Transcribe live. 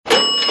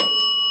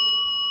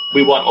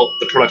We want all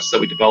the products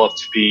that we develop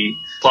to be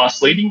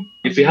class leading.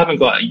 If we haven't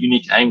got a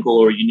unique angle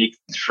or a unique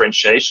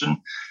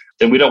differentiation,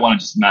 then we don't want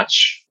to just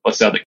match what's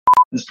the other.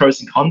 There's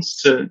pros and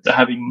cons to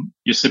having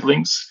your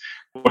siblings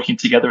working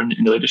together in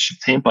the leadership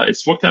team, but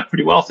it's worked out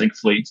pretty well,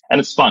 thankfully,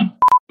 and it's fun.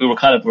 We were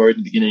kind of worried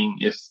in the beginning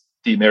if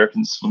the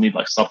Americans will need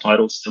like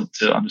subtitles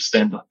to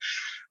understand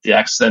the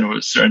accent or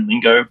a certain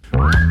lingo.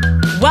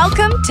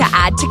 Welcome to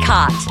Add to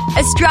Cart,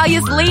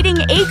 Australia's leading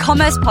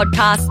e-commerce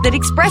podcast that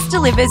express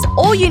delivers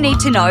all you need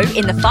to know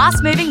in the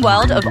fast-moving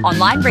world of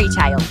online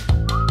retail.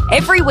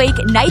 Every week,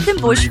 Nathan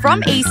Bush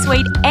from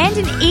eSuite and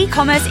an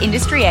e-commerce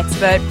industry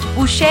expert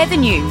will share the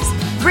news,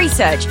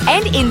 research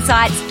and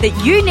insights that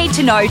you need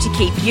to know to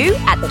keep you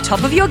at the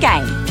top of your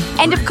game.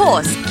 And of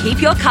course,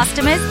 keep your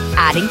customers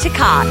adding to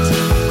cart.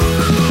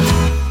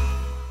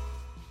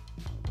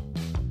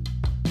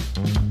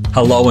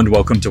 Hello and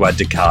welcome to Add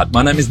to Cart.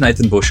 My name is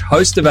Nathan Bush,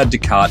 host of Add to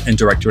Cart and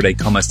director at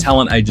e-commerce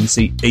talent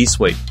agency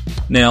eSuite.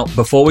 Now,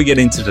 before we get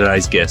into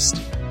today's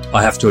guest,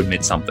 I have to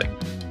admit something.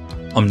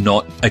 I'm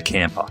not a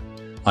camper.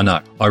 I know,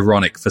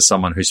 ironic for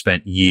someone who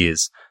spent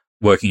years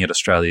working at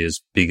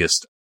Australia's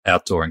biggest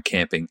outdoor and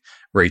camping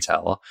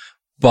retailer,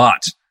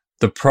 but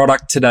the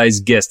product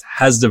today's guest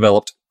has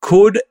developed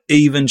could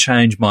even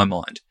change my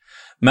mind.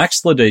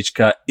 Max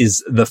Sladicka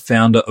is the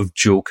founder of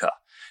Julka.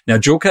 Now,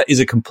 Julka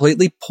is a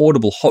completely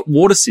portable hot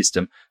water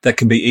system that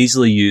can be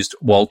easily used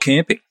while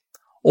camping,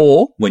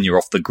 or when you're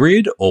off the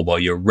grid, or while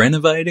you're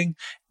renovating,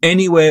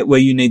 anywhere where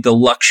you need the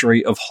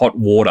luxury of hot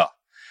water.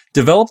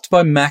 Developed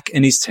by Mac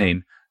and his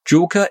team,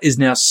 Julka is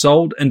now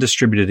sold and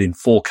distributed in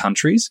 4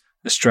 countries,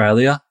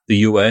 Australia, the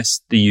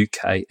US, the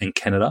UK, and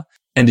Canada,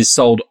 and is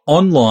sold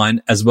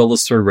online as well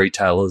as through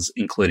retailers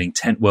including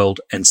Tent World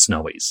and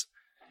Snowies.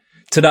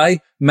 Today,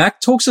 Mac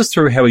talks us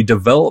through how he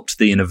developed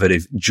the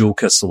innovative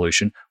Julka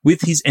solution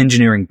with his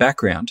engineering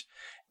background,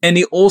 and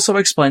he also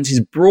explains his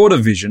broader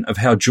vision of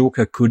how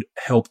Julka could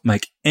help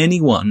make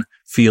anyone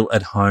feel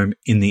at home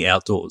in the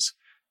outdoors.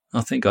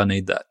 I think I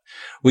need that.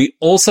 We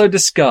also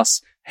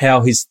discuss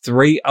how his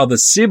 3 other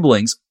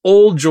siblings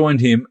all joined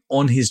him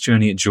on his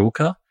journey at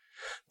Julka,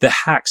 the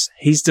hacks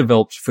he's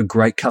developed for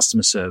great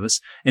customer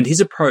service, and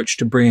his approach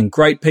to bringing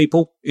great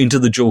people into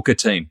the Julka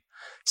team.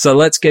 So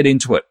let's get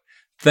into it.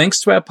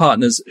 Thanks to our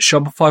partners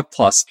Shopify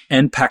Plus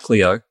and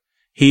Packlio,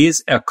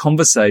 here's our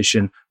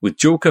conversation with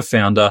Julka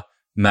founder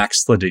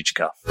Max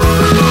Sladicka.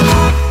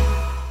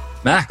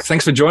 Mac,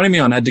 thanks for joining me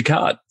on Add to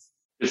Cart.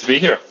 Good to be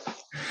here.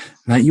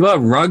 Mate, you are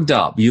rugged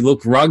up. You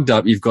look rugged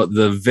up. You've got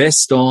the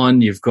vest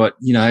on. You've got,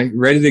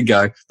 ready to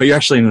go. But you're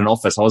actually in an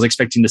office. I was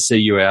expecting to see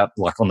you out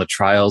like on the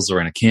trails or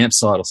in a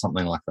campsite or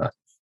something like that.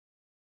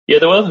 Yeah,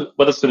 the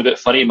weather's been a bit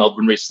funny in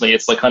Melbourne recently.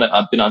 It's like kind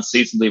of been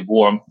unseasonably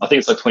warm. I think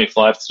it's like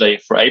 25 today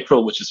for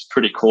April, which is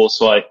pretty cool.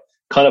 So I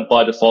kind of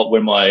by default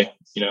wear my,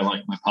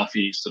 like my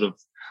puffy sort of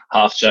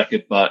half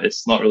jacket, but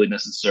it's not really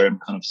necessary. I'm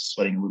kind of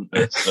sweating a little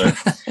bit. So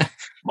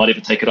might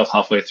even take it off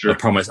halfway through.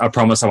 I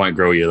promise I won't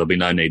grill you. There'll be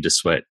no need to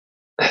sweat.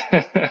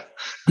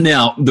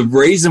 Now, the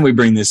reason we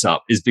bring this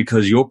up is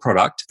because your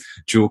product,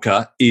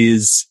 Julka,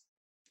 is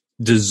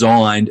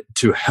designed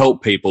to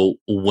help people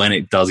when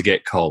it does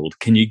get cold.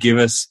 Can you give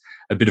us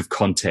a bit of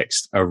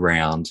context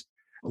around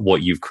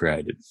what you've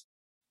created?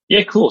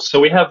 Yeah, cool. So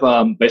we have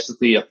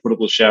basically a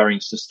portable showering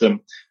system.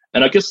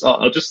 And I guess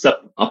I'll just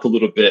step up a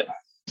little bit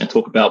and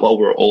talk about what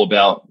we're all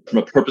about from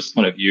a purpose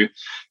point of view.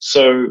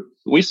 So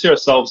we see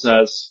ourselves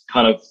as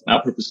kind of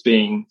our purpose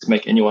being to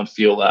make anyone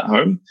feel at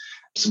home.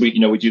 So we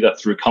do that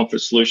through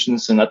comfort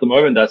solutions. And at the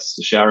moment, that's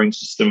the showering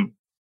system,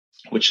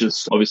 which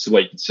is obviously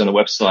what you can see on the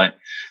website.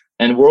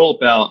 And we're all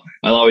about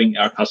allowing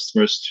our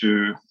customers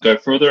to go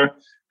further,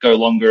 go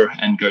longer,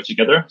 and go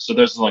together. So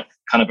those are like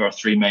kind of our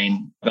 3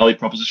 main value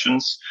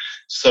propositions.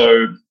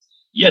 So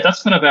yeah,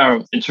 that's kind of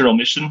our internal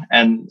mission.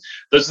 And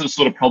those are the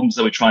sort of problems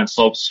that we try and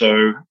solve.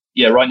 So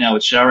yeah, right now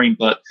it's showering.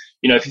 But,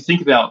 if you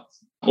think about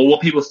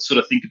what people sort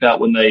of think about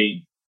when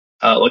they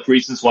like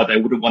reasons why they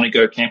wouldn't want to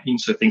go camping.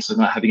 So things like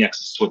not having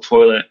access to a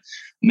toilet,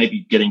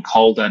 maybe getting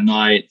cold at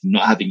night,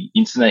 not having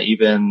internet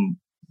even,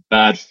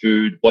 bad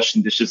food,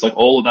 washing dishes, like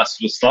all of that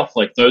sort of stuff.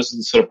 Like those are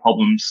the sort of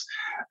problems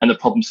and the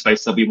problem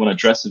space that we want to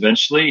address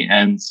eventually.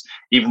 And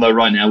even though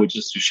right now we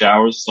just do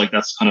showers, like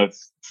that's kind of,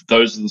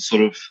 those are the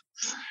sort of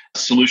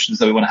solutions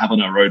that we want to have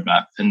on our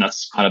roadmap. And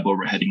that's kind of where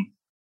we're heading.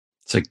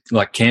 So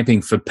like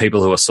camping for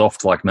people who are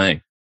soft like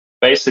me.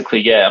 Basically,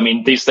 yeah. I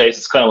mean, these days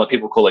it's kind of like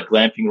people call it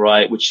glamping,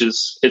 right? Which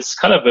is, it's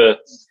kind of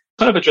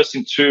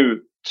addressing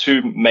two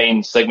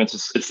main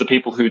segments. It's the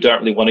people who don't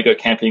really want to go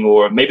camping,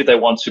 or maybe they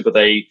want to, but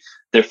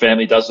their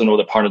family doesn't, or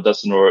their partner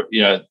doesn't, or,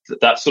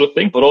 that sort of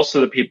thing. But also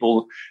the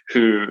people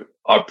who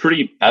are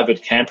pretty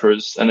avid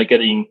campers and are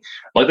getting,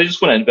 like, they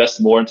just want to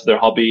invest more into their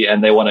hobby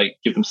and they want to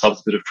give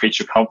themselves a bit of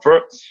creature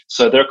comfort.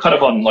 So they're kind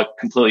of on like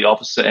completely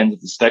opposite end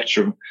of the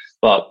spectrum,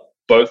 but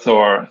both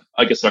are,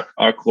 I guess,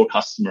 our core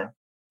customer.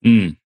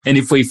 Mm. And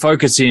if we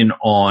focus in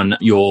on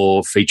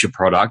your feature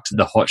product,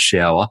 the hot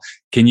shower,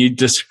 can you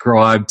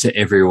describe to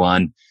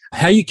everyone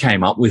how you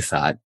came up with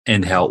that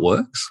and how it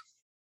works?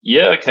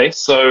 Yeah, okay.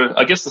 So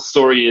I guess the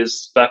story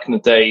is back in the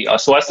day.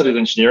 So I studied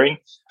engineering,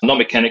 not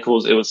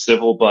mechanicals, it was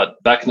civil.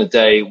 But back in the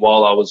day,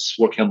 while I was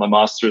working on my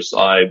master's,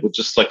 I would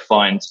just like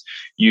find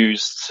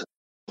used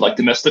like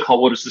domestic hot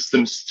water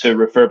systems to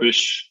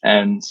refurbish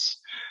and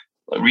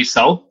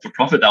resell for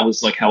profit. That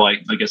was like how I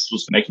guess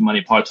was making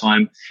money part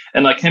time.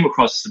 And I came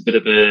across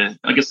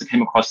I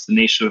came across the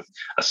niche of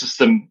a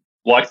system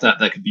like that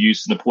could be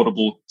used in a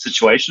portable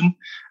situation.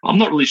 I'm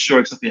not really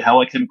sure exactly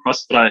how I came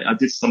across it, but I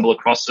did stumble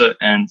across it.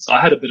 And I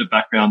had a bit of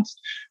background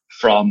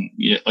from,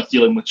 like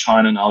dealing with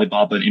China and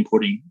Alibaba and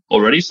importing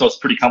already. So I was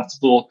pretty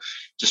comfortable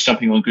just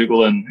jumping on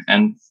Google and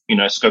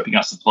scoping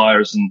out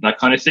suppliers and that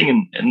kind of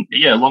thing. And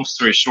yeah, long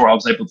story short, I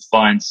was able to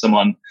find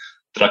someone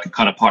that I could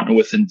kind of partner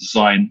with and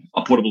design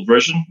a portable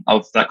version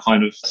of that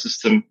kind of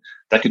system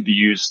that could be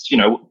used,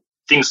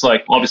 things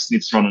like obviously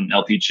needs to run on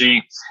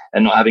LPG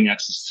and not having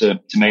access to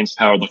mains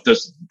power. Like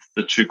those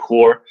are the two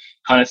core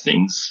kind of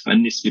things,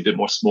 and needs to be a bit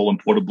more small and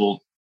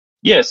portable.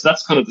 Yeah, so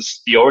that's kind of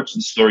the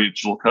origin story of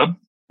Joule Cub.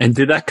 And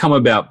did that come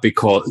about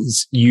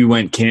because you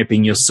went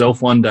camping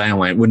yourself one day and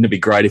went, wouldn't it be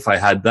great if I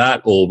had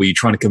that? Or were you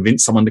trying to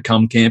convince someone to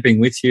come camping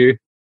with you?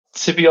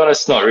 To be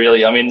honest, not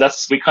really. I mean,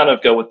 we kind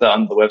of go with that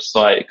on the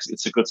website.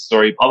 It's a good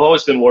story. I've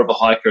always been more of a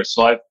hiker.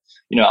 So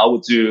I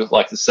would do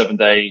like the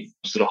 7-day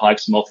sort of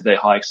hikes, multi-day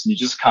hikes, and you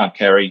just can't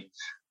carry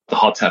the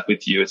hot tap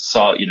with you. It's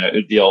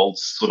it'd be old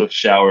sort of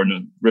shower in a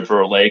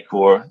river or lake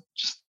or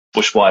just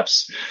bush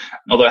wipes.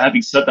 Although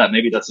having said that,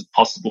 maybe that's a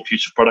possible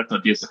future product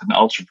idea, is like an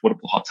ultra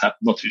portable hot tap.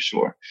 I'm not too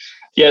sure.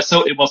 Yeah,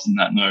 so it wasn't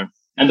that, no.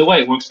 And the way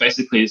it works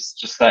basically is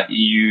just that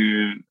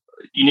you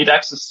need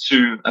access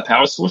to a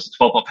power source,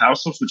 a 12-volt power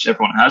source, which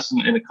everyone has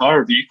in a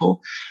car or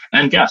vehicle,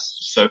 and gas.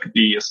 So it could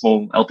be a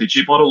small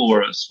LPG bottle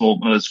or a small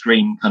one of those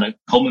green kind of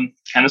Coleman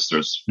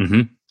canisters.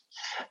 Mm-hmm.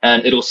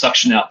 And it'll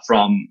suction out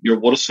from your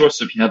water source.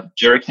 So if you have a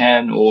jerry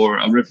can or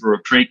a river or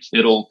a creek,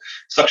 it'll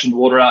suction the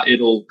water out.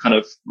 It'll kind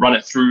of run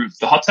it through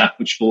the hot tap,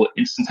 which will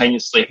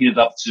instantaneously heat it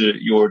up to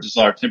your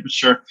desired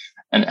temperature,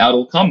 and out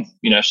will come,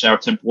 shower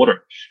temp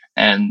water.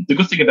 And the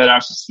good thing about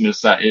our system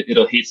is that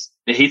it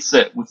heats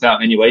it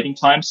without any waiting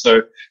time.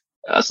 So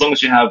as long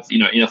as you have,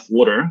 enough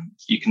water,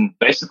 you can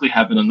basically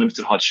have an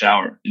unlimited hot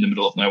shower in the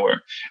middle of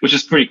nowhere, which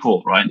is pretty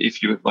cool, right?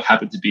 If you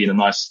happen to be in a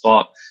nice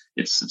spot,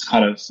 it's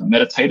kind of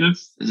meditative.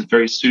 It's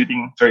very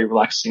soothing, very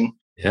relaxing.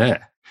 Yeah.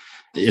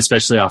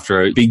 Especially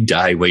after a big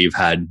day where you've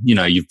had,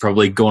 you've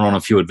probably gone on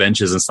a few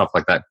adventures and stuff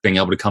like that, being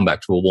able to come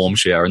back to a warm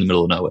shower in the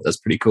middle of nowhere. That's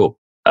pretty cool.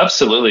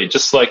 Absolutely.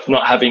 Just like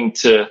not having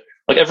to,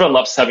 like everyone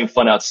loves having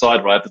fun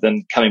outside, right? But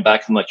then coming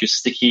back and like you're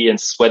sticky and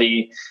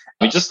sweaty,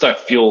 you just don't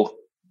feel,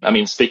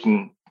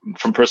 speaking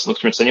from personal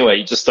experience anyway,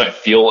 you just don't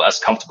feel as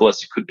comfortable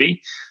as you could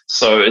be.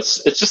 So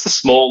it's just a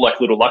small,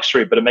 like little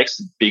luxury, but it makes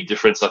a big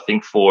difference, I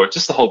think, for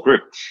just the whole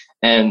group.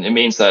 And it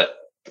means that,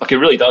 like, it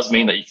really does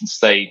mean that you can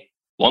stay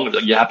longer.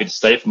 You're happy to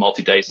stay for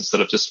multi-days instead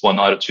of just one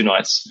night or 2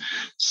 nights.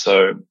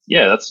 So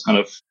yeah, that's kind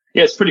of,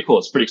 it's pretty cool.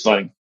 It's pretty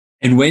exciting.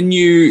 And when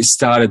you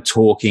started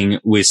talking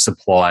with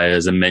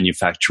suppliers and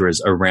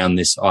manufacturers around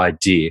this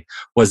idea,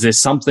 was there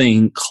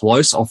something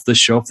close off the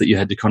shelf that you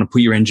had to kind of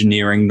put your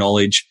engineering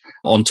knowledge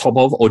on top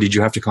of, or did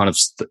you have to kind of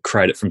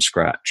create it from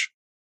scratch?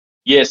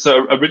 Yeah,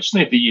 so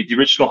originally the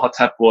original hot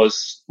tap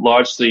was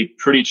largely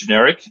pretty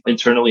generic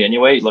internally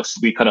anyway. Like, so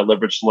we kind of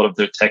leveraged a lot of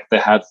the tech they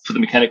had for the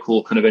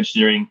mechanical kind of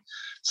engineering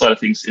side of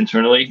things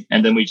internally.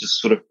 And then we just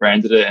sort of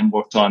branded it and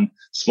worked on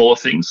smaller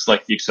things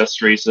like the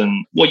accessories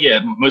and,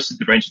 mostly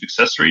the range of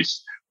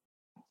accessories.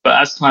 But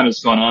as time has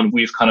gone on,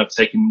 we've kind of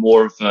taken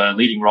more of a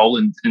leading role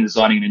in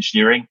designing and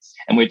engineering.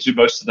 And we do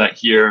most of that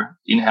here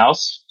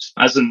in-house.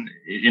 As in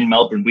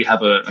Melbourne, we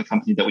have a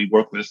company that we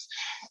work with.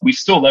 We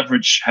still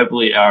leverage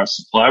heavily our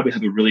supplier. We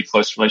have a really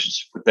close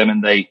relationship with them,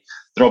 and they're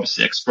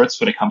obviously experts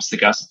when it comes to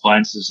gas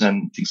appliances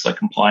and things like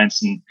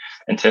compliance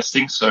and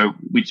testing. So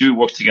we do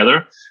work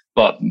together.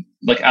 But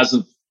like as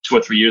of 2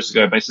 or 3 years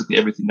ago, basically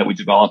everything that we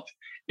develop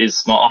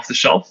is not off the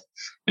shelf.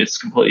 It's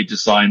completely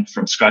designed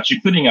from scratch,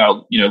 including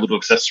our, little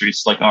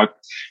accessories like our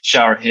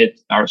shower head,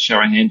 our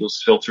shower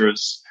handles,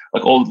 filters,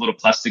 like all the little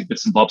plastic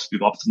bits and bobs.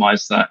 We've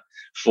optimized that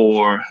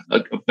for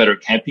a better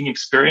camping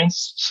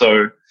experience.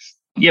 So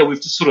yeah,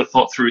 we've just sort of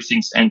thought through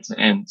things end to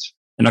end.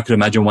 And I could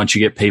imagine once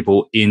you get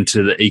people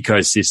into the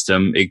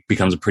ecosystem, it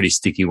becomes a pretty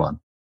sticky one.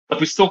 But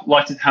we still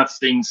like to have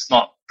things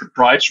not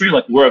proprietary.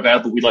 Like, we're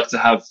available. We like to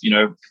have,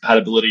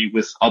 compatibility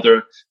with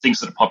other things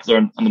that are popular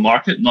on the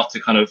market, not to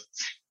kind of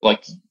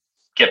like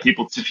get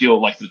people to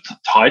feel like they're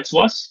tied to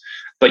us.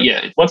 But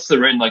yeah, once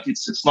they're in, like,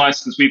 it's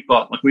nice because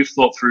we've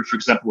thought through, for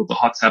example, with the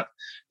hot tap,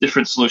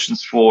 different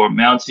solutions for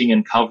mounting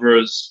and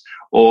covers,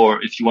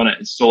 or if you want to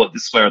install it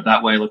this way or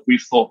that way. Like,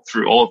 we've thought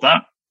through all of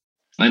that.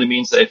 And it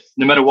means that if,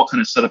 no matter what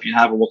kind of setup you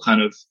have or what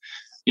kind of,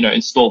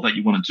 install that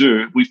you want to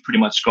do, we've pretty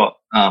much got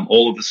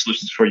all of the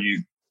solutions for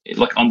you,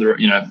 like under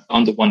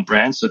one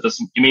brand. So it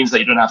means that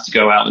you don't have to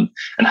go out and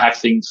hack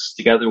things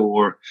together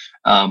or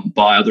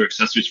buy other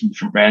accessories from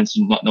different brands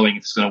and not knowing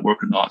if it's going to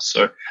work or not.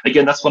 So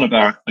again, that's one of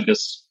our, I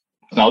guess,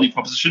 value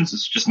propositions,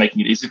 is just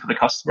making it easy for the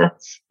customer.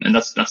 And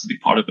that's a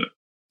big part of it.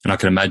 And I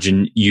can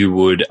imagine you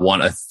would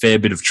want a fair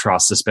bit of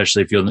trust,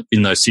 especially if you're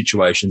in those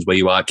situations where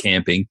you are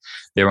camping.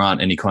 There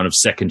aren't any kind of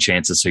second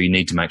chances, so you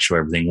need to make sure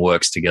everything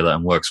works together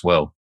and works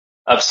well.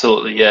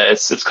 Absolutely, yeah.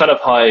 It's kind of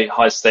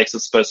high stakes, I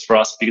suppose, for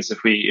us, because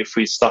if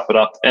we stuff it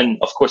up, and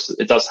of course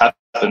it does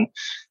happen,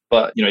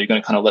 but you're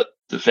going to kind of let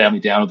the family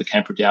down or the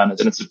camper down, and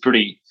it's a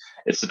pretty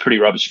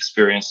rubbish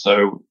experience.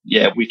 So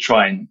yeah, we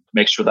try and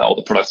make sure that all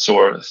the products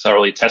are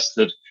thoroughly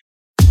tested.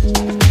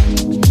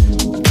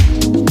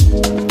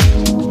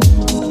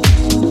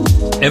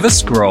 Ever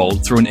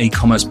scrolled through an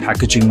e-commerce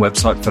packaging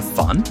website for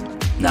fun?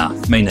 Nah,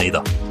 me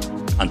neither.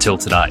 Until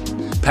today.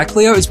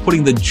 Packleo is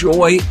putting the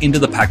joy into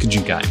the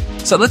packaging game.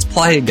 So let's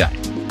play a game.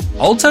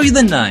 I'll tell you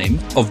the name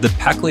of the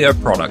Packleo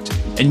product,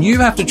 and you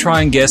have to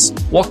try and guess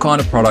what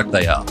kind of product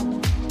they are.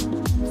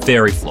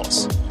 Fairy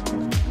floss,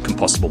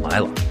 compostable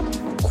mailer,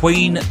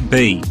 queen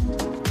bee,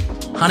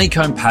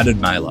 honeycomb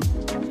padded mailer.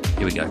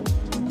 Here we go.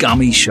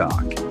 Gummy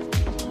shark,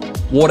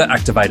 water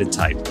activated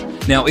tape.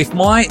 Now, if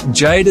my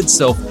jaded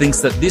self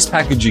thinks that this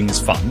packaging is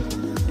fun,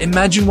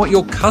 imagine what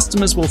your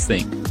customers will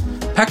think.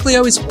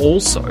 Packleo is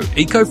also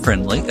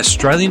eco-friendly,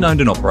 Australian-owned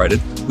and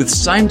operated, with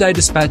same-day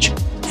dispatch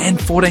and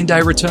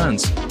 14-day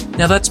returns.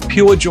 Now, that's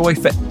pure joy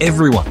for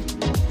everyone.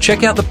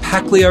 Check out the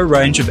Packleo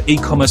range of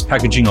e-commerce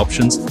packaging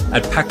options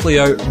at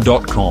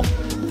packleo.com.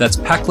 That's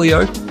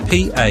Packleo,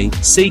 Packleo,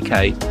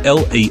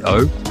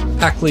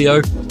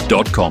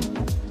 Packleo.com.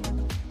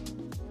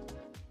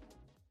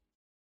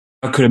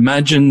 I could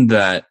imagine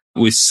that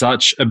with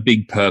such a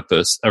big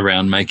purpose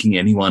around making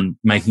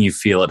you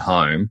feel at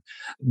home,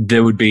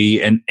 there would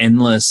be an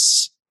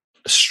endless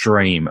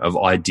stream of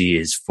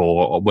ideas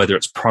for whether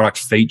it's product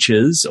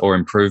features or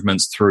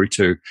improvements through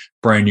to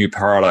brand new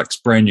products,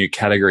 brand new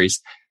categories.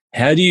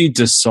 How do you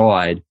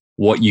decide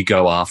what you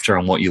go after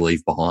and what you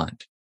leave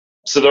behind?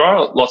 So there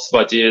are lots of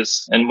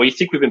ideas, and we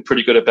think we've been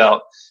pretty good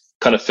about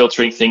kind of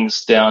filtering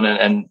things down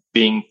and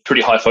being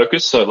pretty high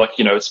focus. So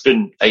it's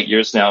been 8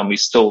 years now and we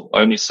still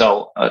only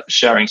sell a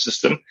showering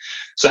system.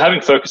 So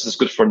having focus is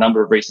good for a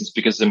number of reasons,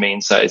 because it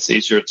means that it's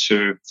easier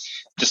to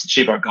just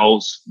achieve our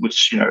goals,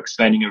 which,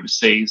 expanding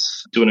overseas,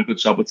 doing a good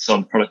job with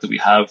selling the product that we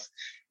have.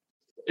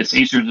 It's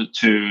easier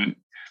to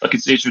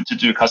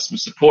do customer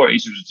support,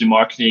 easier to do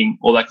marketing,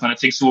 all that kind of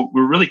thing. So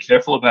we're really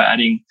careful about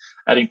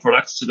adding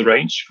products to the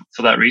range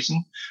for that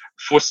reason.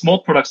 For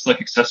small products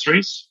like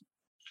accessories,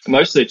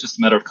 mostly it's just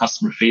a matter of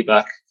customer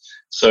feedback.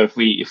 So if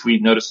we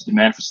notice a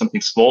demand for something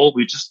small,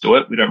 we just do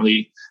it. We don't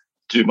really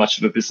do much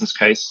of a business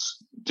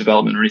case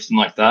development or anything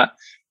like that.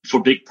 For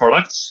big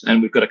products,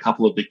 and we've got a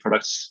couple of big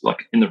products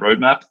like in the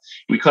roadmap,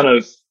 we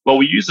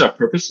use our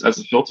purpose as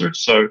a filter.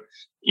 So,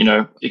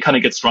 it kind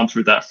of gets run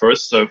through that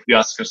first. So if we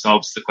ask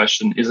ourselves the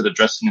question, is it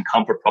addressing a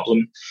comfort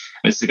problem?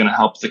 Is it going to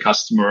help the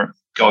customer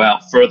go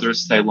out further,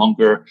 stay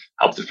longer,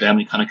 help the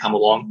family kind of come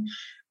along?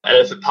 And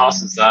if it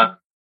passes that,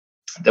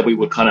 then we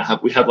would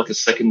have like a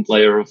second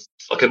layer of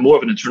like more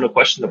of an internal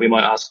question that we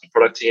might ask the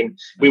product team.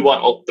 We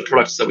want all the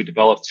products that we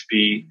develop to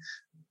be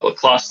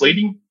class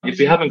leading. If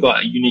we haven't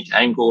got a unique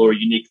angle or a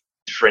unique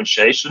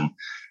differentiation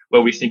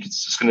where we think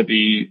it's just going to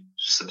be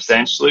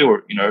substantially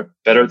or,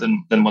 better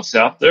than what's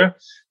out there,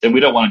 then we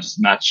don't want to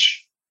just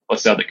match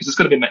what's out there, because it's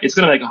going to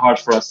make it hard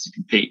for us to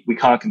compete. We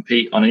can't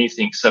compete on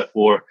anything except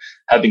for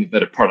having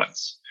better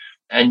products.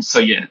 And so,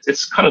 yeah,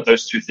 it's kind of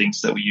those two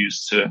things that we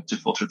use to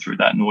filter through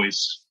that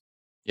noise.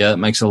 Yeah, that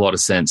makes a lot of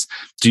sense.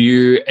 Do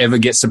you ever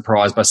get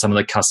surprised by some of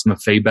the customer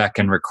feedback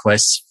and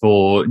requests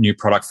for new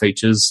product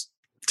features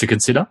to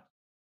consider?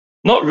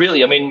 Not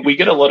really. I mean, we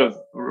get a lot of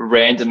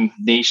random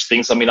niche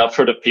things. I mean, I've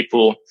heard of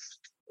people,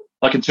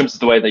 like in terms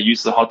of the way they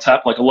use the hot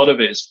tap, like a lot of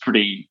it is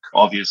pretty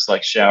obvious,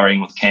 like showering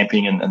with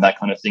camping and that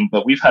kind of thing.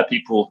 But we've had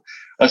people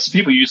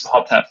use the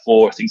hot tap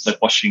for things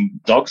like washing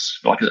dogs,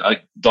 like a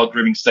dog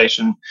grooming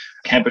station,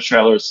 camper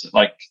trailers,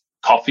 like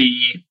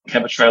coffee,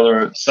 camper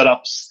trailer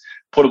setups,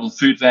 portable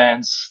food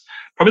vans.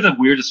 Probably the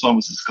weirdest one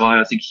was this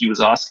guy. I think he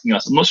was asking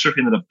us, I'm not sure if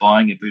he ended up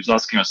buying it, but he was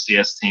asking our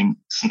CS team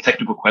some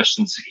technical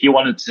questions. He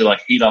wanted to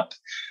like heat up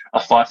a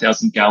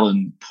 5,000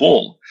 gallon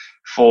pool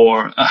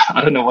for,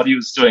 I don't know what he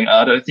was doing.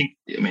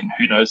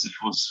 Who knows if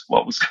it was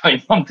what was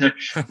going on there.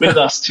 We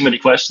didn't ask too many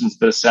questions,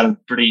 but it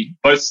sounded pretty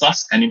both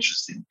sus and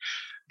interesting.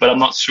 But I'm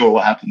not sure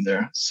what happened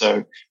there.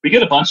 So we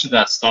get a bunch of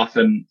that stuff.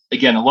 And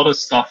again, a lot of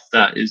stuff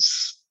that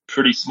is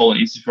pretty small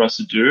and easy for us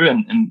to do.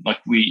 And like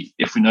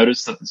if we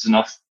notice that there's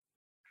enough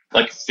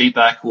like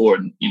feedback or,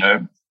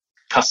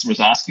 customers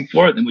asking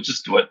for it, then we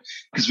just do it,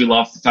 because we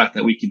love the fact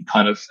that we can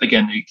kind of,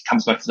 again, it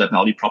comes back to that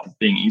value prop of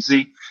being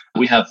easy.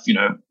 We have,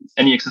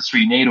 any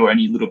accessory you need or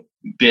any little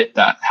bit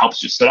that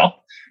helps you set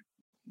up.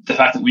 The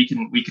fact that we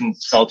can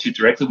sell to you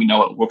directly, we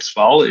know it works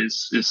well,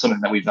 is something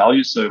that we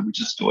value. So we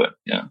just do it.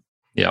 Yeah.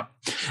 Yeah.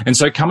 And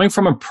so coming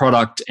from a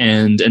product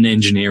and an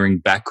engineering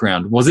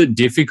background, was it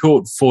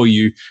difficult for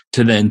you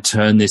to then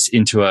turn this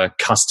into a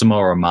customer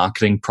or a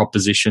marketing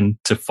proposition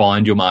to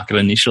find your market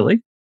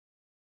initially?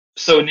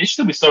 So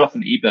initially we started off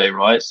on eBay,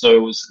 right? So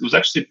it was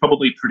actually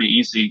probably pretty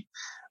easy.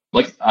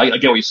 Like I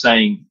get what you're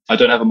saying. I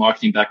don't have a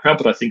marketing background,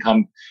 but I think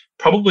I'm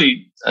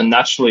probably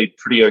naturally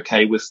pretty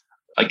okay with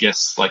I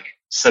guess, like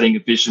setting a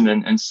vision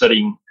and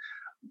setting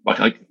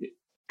like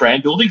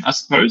brand building, I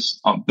suppose.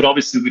 But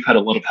obviously we've had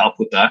a lot of help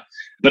with that.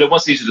 But it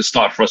was easy to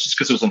start for us just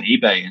because it was on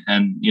eBay.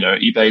 And, you know,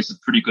 eBay is a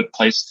pretty good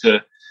place to,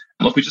 and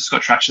look, we just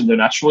got traction there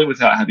naturally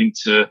without having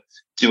to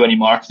do any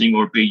marketing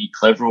or be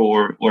clever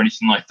or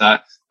anything like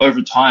that.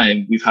 Over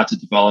time, we've had to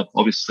develop,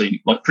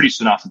 obviously, like pretty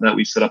soon after that,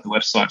 we set up the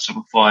website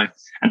Shopify,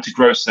 and to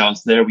grow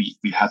sales there, we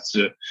had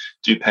to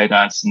do paid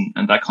ads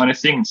and that kind of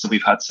thing. And so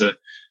we've had to,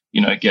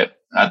 you know, get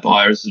ad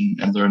buyers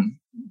and learn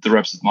the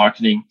ropes of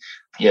marketing.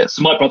 Yeah.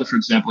 So my brother, for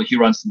example, he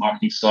runs the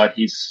marketing side.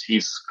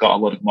 He's got a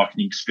lot of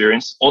marketing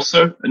experience.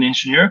 Also an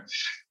engineer.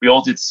 We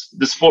all did,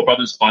 there's 4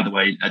 brothers, by the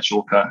way, at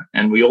Julka,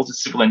 and we all did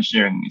civil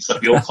engineering. It's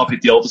like we all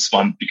copied the oldest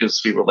one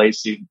because we were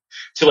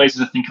too lazy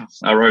to think of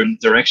our own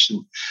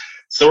direction.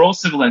 So we're all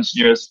civil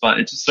engineers, but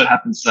it just so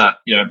happens that,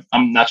 you know,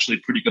 I'm naturally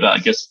pretty good at, I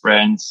guess,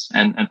 brands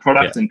and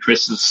product. Yeah. And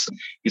Chris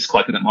he's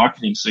quite good at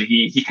marketing. So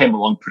he came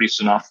along pretty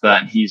soon after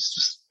that, and he's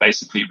just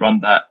basically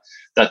run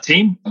that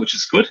team, which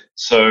is good.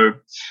 So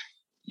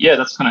yeah,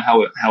 that's kind of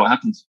how it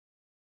happens.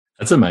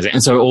 That's amazing.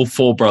 And so all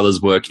 4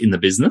 brothers work in the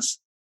business?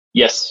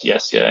 Yes. Yeah.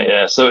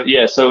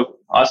 So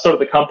I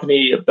started the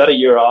company about a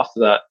year after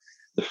that.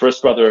 The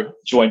first brother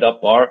joined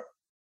up Bar.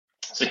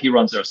 So he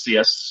runs our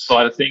CS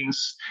side of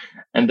things.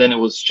 And then it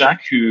was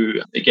Jack who,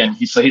 again,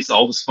 he's the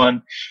oldest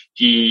one.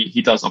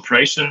 He does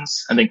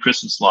operations, and then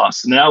Chris was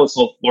last. And now it's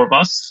all 4 of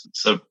us.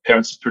 So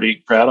parents are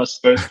pretty proud, I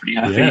suppose, pretty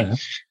happy. Yeah.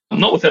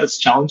 Not without its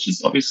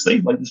challenges,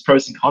 obviously. Like there's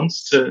pros and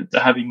cons to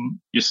having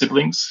your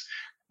siblings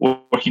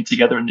working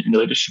together in the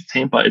leadership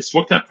team, but it's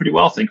worked out pretty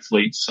well,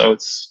 thankfully. So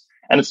it's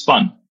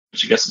fun,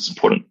 which I guess is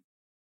important.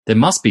 There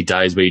must be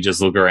days where you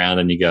just look around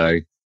and you go,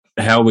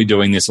 how are we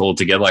doing this all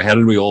together? Like, how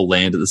did we all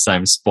land at the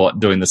same spot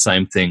doing the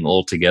same thing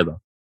all together?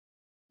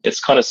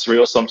 It's kind of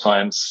surreal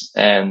sometimes.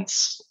 And,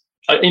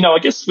 you know, I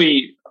guess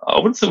I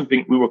wouldn't say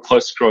we were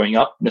close growing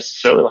up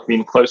necessarily, like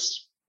being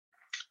close.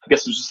 I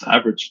guess it was just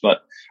average,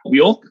 but we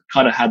all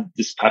kind of had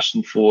this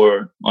passion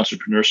for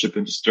entrepreneurship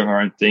and just doing our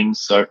own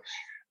things. So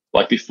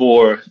like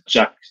before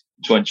Jack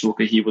joined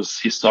Julka,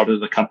 he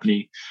started a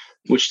company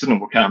which didn't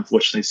work out,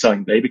 unfortunately,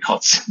 selling baby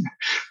cots,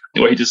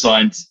 where he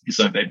designed his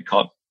own baby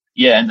cot.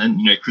 Yeah. And then,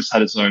 you know, Chris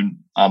had his own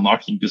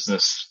marketing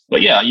business.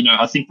 But yeah, you know,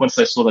 I think once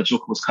they saw that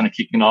Julka was kind of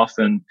kicking off,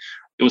 and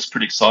it was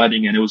pretty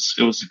exciting, and it was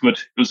a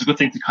good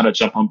thing to kind of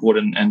jump on board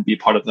and be a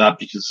part of that,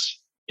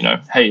 because, you know,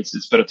 hey,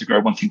 it's better to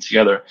grow one thing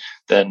together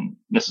than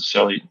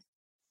necessarily,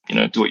 you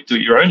know, do it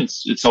your own.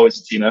 It's always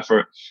a team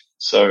effort.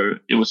 So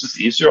it was just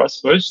easier, I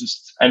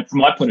suppose. And from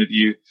my point of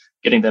view,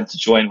 getting them to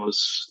join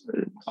was,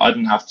 I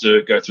didn't have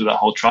to go through that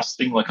whole trust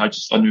thing. Like I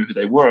knew who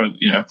they were.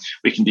 You know,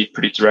 we can be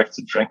pretty direct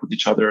and frank with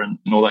each other and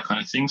all that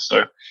kind of thing.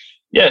 So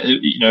yeah,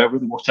 it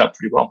really worked out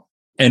pretty well.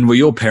 And were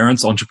your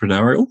parents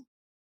entrepreneurial?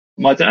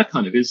 My dad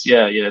kind of is.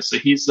 Yeah. So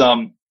he's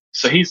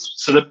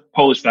the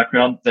Polish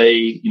background.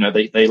 They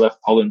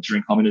left Poland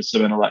during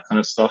communism and all that kind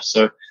of stuff.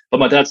 So, but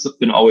my dad's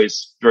been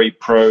always very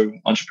pro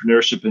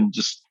entrepreneurship and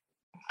just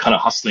kind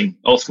of hustling,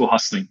 old school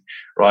hustling,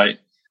 right?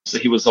 So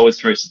he was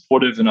always very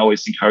supportive and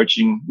always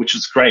encouraging, which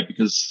was great,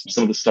 because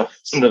some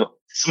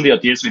of the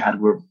ideas we had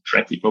were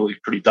frankly probably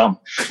pretty dumb,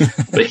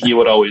 but he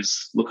would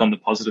always look on the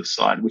positive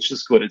side, which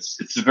is good.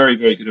 It's a very,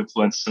 very good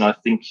influence. And I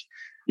think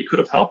it could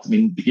have helped. I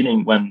mean, in the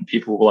beginning when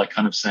people were like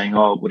kind of saying,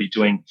 oh, what are you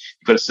doing?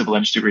 You've got a civil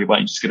engineering degree. Why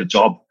don't you just get a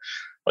job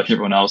like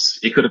everyone else?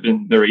 It could have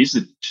been very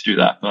easy to do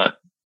that.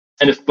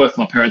 And if both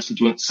my parents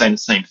were saying the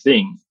same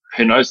thing,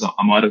 who knows?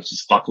 I might have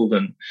just buckled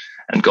and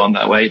gone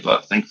that way,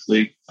 but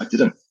thankfully I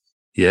didn't.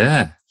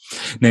 Yeah.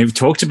 Now, you've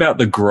talked about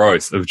the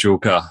growth of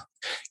Julka.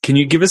 Can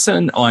you give us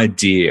an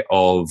idea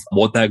of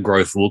what that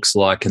growth looks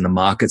like in the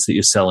markets that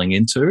you're selling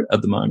into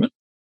at the moment?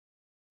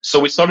 So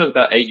we started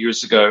about 8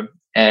 years ago,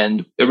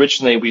 and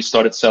originally we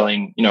started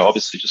selling, you know,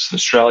 obviously just in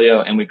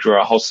Australia, and we grew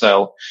our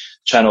wholesale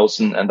channels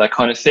and that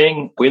kind of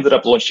thing. We ended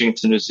up launching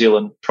into New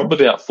Zealand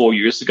probably about 4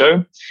 years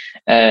ago.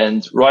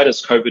 And right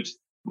as COVID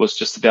was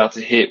just about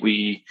to hit,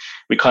 we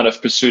kind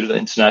of pursued an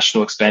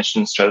international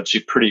expansion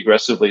strategy pretty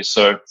aggressively.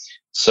 So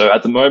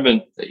at the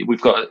moment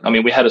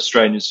we had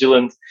Australia and New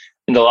Zealand.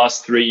 In the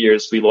last 3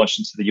 years, we launched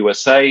into the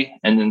USA.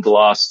 And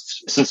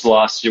since the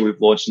last year, we've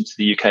launched into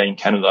the UK and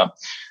Canada.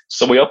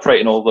 So we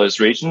operate in all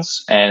those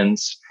regions, and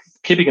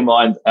keeping in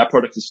mind our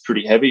product is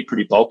pretty heavy,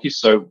 pretty bulky.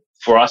 So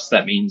for us,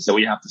 that means that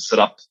we have to set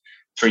up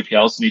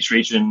 3PLs in each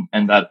region.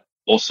 And that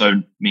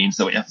also means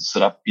that we have to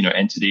set up, you know,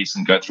 entities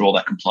and go through all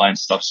that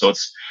compliance stuff. So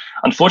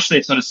unfortunately,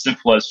 it's not as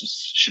simple as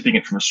just shipping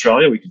it from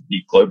Australia. We could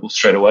be global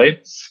straight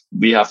away.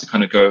 We have to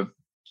kind of go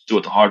do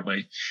it the hard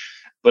way.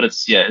 But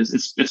it's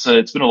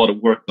been a lot of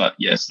work, but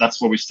yes,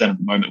 that's where we stand at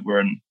the moment.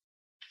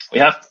 We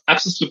have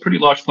access to a pretty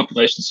large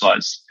population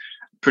size,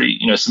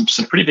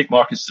 some pretty big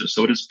markets there.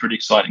 So it is pretty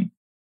exciting.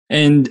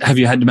 And have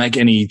you had to make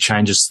any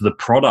changes to the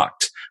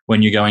product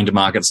when you're going to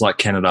markets like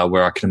Canada,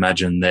 where I can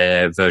imagine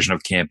their version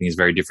of camping is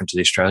very different to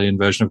the Australian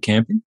version of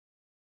camping?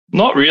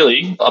 Not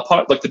really.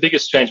 Apart, like the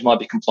biggest change might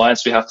be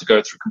compliance. We have to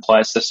go through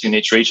compliance testing in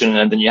each region,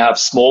 and then you have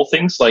small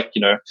things like,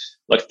 you know,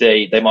 like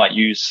they might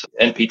use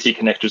NPT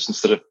connectors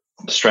instead of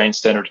Australian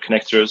standard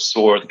connectors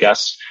or the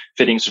gas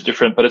fittings are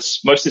different, but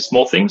it's mostly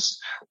small things.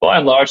 By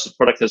and large, the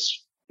product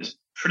is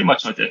pretty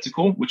much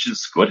identical, which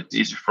is good. It's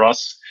easy for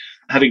us.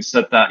 Having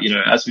said that,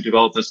 as we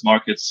develop those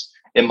markets,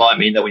 it might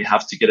mean that we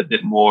have to get a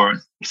bit more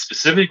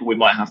specific. We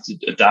might have to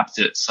adapt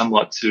it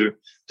somewhat to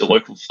the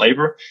local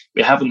flavor.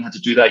 We haven't had to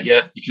do that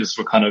yet because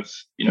we're kind of,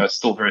 it's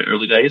still very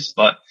early days,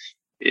 but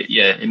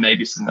it may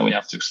be something that we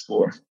have to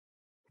explore.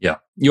 Yeah.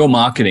 Your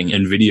marketing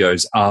and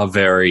videos are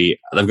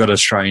they've got an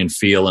Australian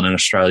feel and an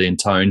Australian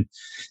tone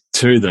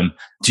to them.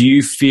 Do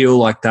you feel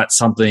like that's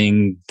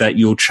something that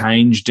you'll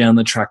change down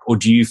the track, or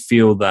do you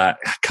feel that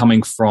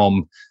coming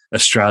from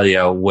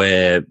Australia,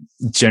 where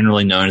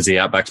generally known as the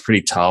Outback's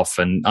pretty tough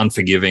and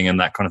unforgiving and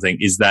that kind of thing,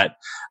 is that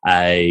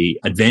a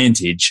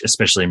advantage,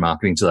 especially in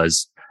marketing to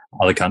those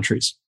other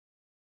countries?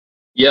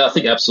 Yeah, I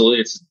think absolutely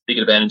it's a big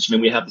advantage. I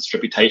mean, we have this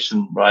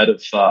reputation, right,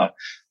 of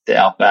the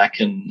Outback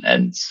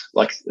and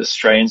like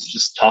Australians are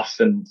just tough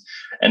and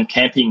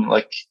camping,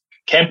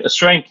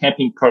 Australian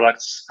camping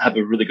products have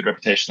a really good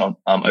reputation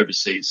on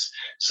overseas.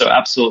 So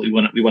absolutely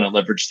we want to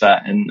leverage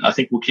that, and I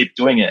think we'll keep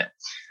doing it,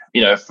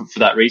 for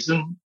that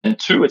reason. And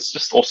two, it's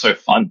just also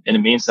fun, and it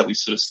means that we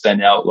sort of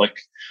stand out,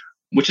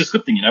 which is a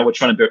good thing. We're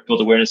trying to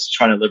build awareness,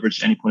 trying to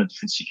leverage any point of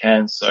difference you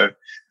can. So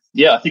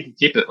yeah, I think we'll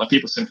keep it.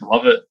 People seem to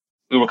love it.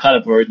 We were kind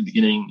of worried in the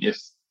beginning if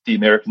the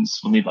Americans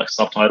will need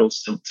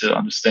subtitles to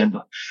understand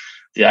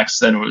the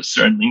accent or a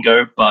certain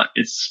lingo, but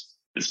it's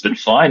been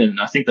fine,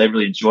 and I think they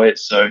really enjoy it.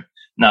 So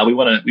now we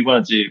want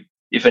to do,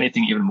 if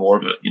anything, even more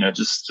of it.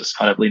 Just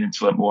kind of lean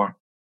into it more.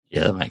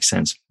 Yeah, that makes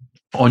sense.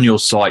 On your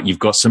site, you've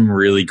got some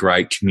really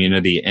great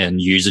community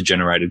and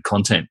user-generated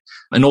content,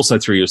 and also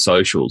through your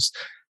socials.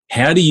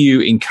 How do you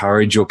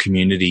encourage your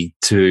community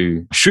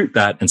to shoot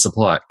that and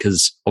supply it?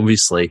 Because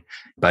obviously,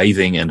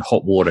 bathing and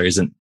hot water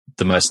isn't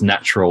the most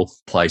natural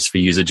place for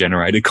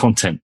user-generated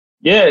content.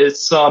 Yeah, it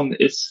is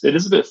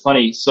a bit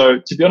funny. So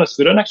to be honest,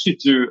 we don't actually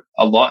do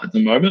a lot at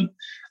the moment.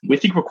 We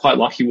think we're quite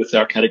lucky with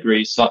our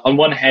categories. So on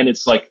one hand,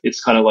 it's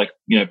kind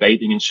of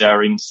bathing and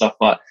showering and stuff,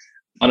 but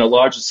on a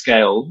larger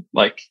scale,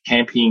 like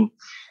camping,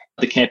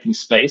 the camping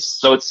space.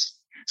 So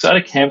at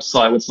a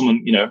campsite, when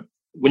someone,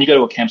 when you go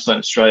to a campsite in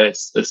Australia,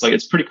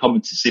 it's pretty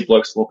common to see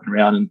blokes walking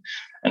around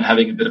and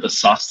having a bit of a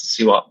suss to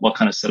see what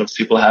kind of setups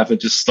people have, and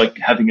just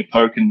having a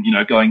poke and,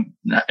 going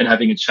and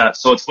having a chat.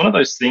 So it's one of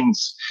those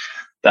things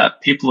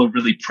that people are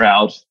really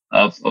proud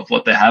of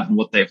what they have and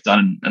what they've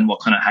done and what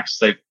kind of hacks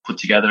they've put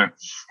together.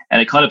 And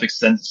it kind of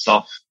extends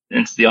itself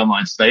into the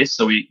online space.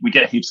 So we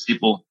get heaps of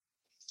people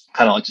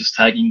kind of just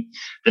tagging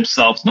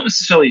themselves, not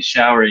necessarily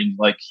showering,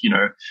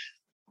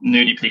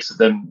 nudie pics of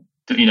them,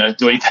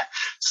 doing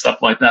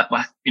stuff like that.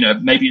 But,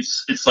 maybe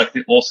it's like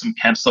the awesome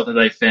campsite that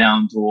they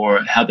found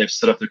or how they've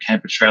set up their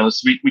camper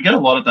trailers. So we get a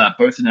lot of that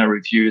both in our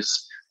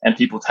reviews and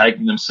people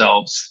tagging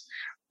themselves,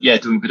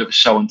 doing a bit of a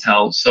show and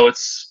tell. So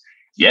it's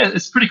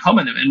pretty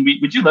common, and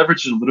we do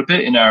leverage it a little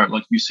bit in our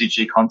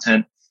UCG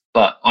content,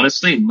 but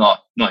honestly,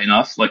 not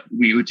enough.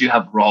 We do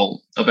have a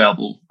role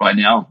available right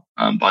now,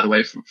 by the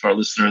way, for our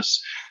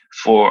listeners,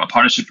 for a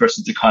partnership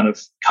person to kind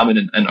of come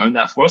in and own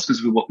that for us,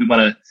 because we want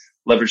to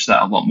leverage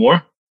that a lot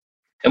more.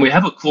 And we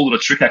have a cool little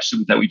trick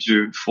actually that we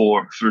do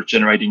for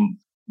generating.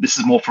 This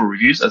is more for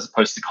reviews as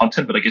opposed to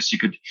content, but I guess you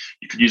could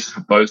use it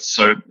for both.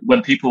 So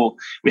when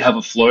we have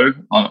a flow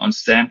on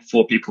Stamp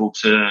for people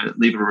to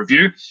leave a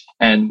review,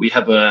 and we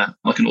have an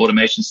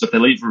automation. So if they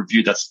leave a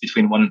review that's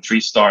between 1 and 3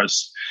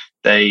 stars,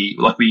 we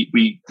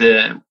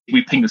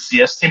ping the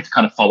CS team to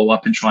kind of follow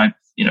up and try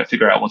and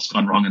figure out what's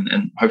gone wrong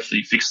and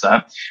hopefully fix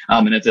that.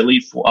 And if they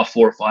leave a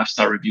 4 or 5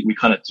 star review, we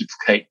kind of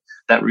duplicate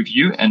that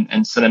review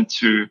and send them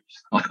to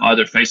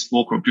either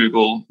Facebook or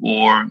Google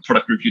or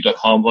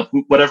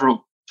productreview.com, whatever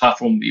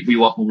platform we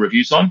want more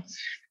reviews on.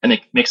 And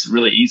it makes it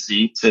really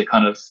easy to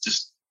kind of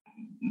just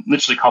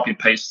literally copy and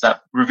paste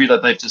that review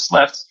that they've just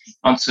left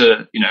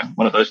onto,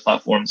 one of those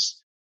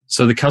platforms.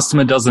 So the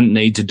customer doesn't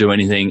need to do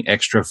anything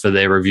extra for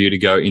their review to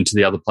go into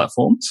the other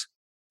platforms?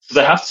 So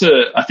they have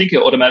to, I think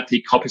it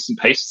automatically copies and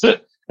pastes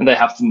it, and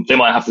they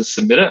might have to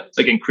submit it.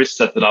 Again, Chris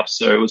set that up.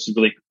 So I thought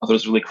it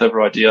was a really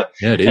clever idea.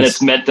 Yeah, it is. And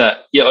it's meant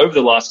that, over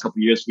the last couple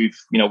of years,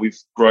 we've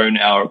grown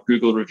our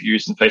Google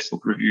reviews and Facebook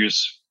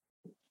reviews.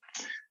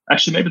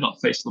 Actually, maybe not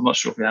Facebook. I'm not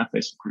sure if we have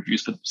Facebook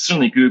reviews, but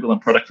certainly Google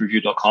and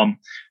productreview.com.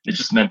 It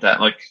just meant that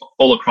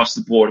all across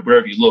the board,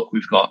 wherever you look,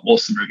 we've got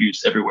awesome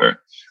reviews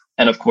everywhere.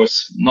 And of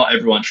course, not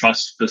everyone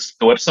trusts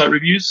the website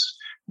reviews,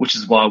 which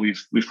is why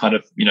we've kind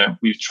of,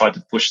 we've tried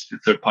to push the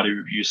third-party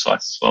review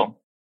sites as well.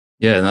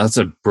 Yeah, that's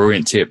a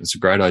brilliant tip. It's a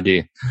great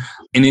idea.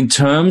 And in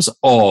terms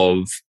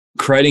of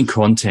creating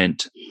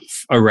content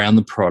around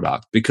the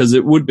product, because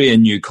it would be a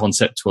new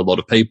concept to a lot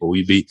of people.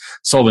 You'd be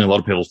solving a lot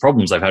of people's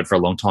problems they've had for a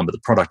long time, but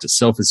the product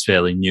itself is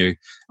fairly new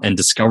and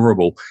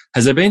discoverable.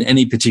 Has there been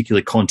any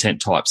particular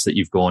content types that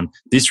you've gone,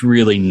 this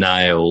really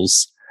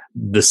nails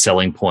the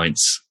selling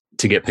points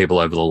to get people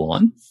over the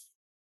line?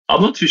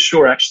 I'm not too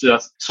sure, actually.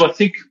 So I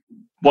think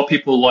what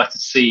people like to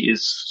see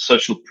is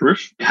social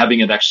proof, having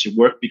it actually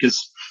work,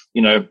 because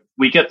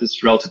we get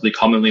this relatively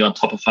commonly on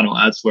top of funnel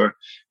ads where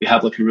we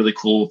have like a really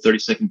cool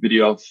 30-second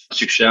video of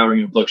chick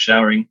showering or bloke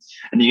showering,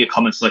 and you get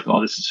comments like,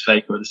 oh, this is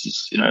fake, or this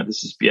is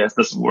BS,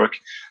 doesn't work.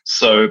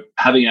 So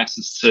having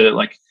access to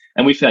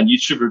and we found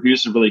YouTube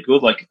reviews are really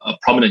good, like a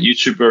prominent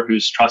YouTuber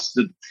who's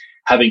trusted,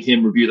 having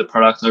him review the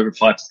product over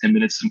 5 to 10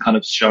 minutes and kind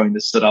of showing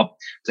the setup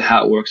to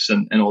how it works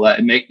and all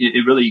that.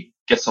 It really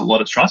gets a lot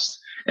of trust.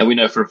 And we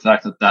know for a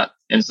fact that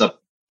ends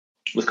up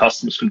with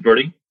customers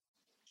converting.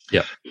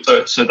 Yeah.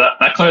 So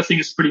that kind of thing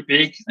is pretty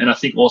big. And I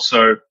think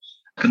also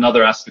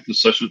another aspect of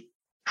social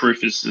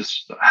proof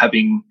is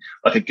having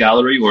like a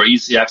gallery or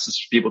easy access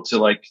for people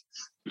to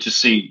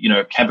see,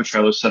 camper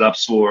trailer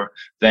setups or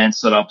van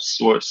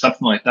setups or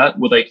something like that,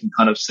 where they can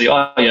kind of see,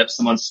 oh, yeah,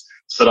 someone's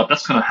set up.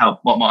 That's kind of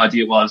what my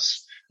idea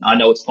was. I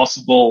know it's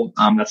possible.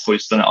 That's how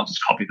he's done it. I'll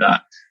just copy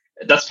that.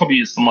 That's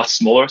probably a much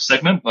smaller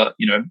segment, but,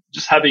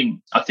 just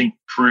having, I think,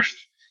 proof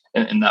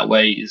in that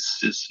way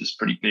is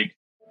pretty big.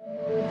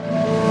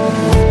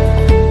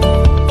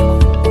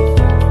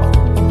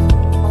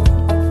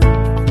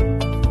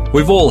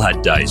 We've all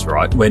had days,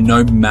 right, where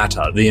no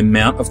matter the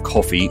amount of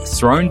coffee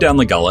thrown down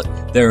the gullet,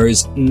 there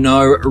is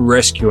no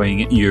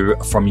rescuing you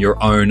from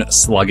your own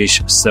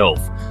sluggish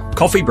self.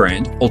 Coffee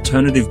brand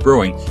Alternative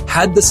Brewing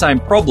had the same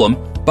problem,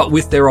 but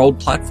with their old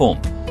platform.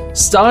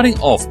 Starting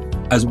off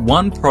as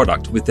one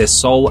product with their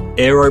sole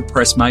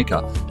AeroPress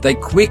maker, they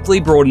quickly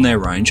broadened their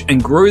range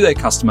and grew their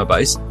customer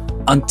base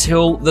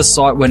until the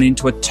site went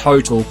into a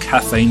total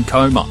caffeine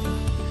coma.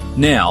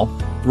 Now,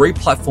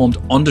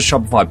 re-platformed onto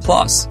Shopify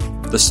Plus,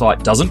 the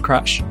site doesn't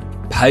crash,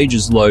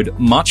 pages load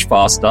much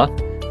faster,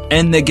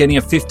 and they're getting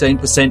a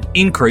 15%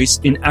 increase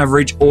in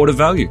average order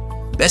value.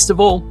 Best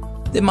of all,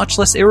 they're much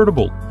less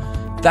irritable.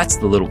 That's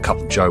the little cup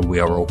of joe we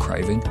are all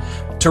craving.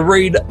 To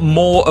read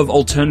more of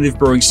Alternative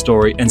Brewing's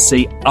story and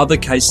see other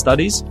case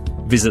studies,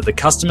 visit the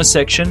customer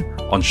section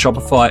on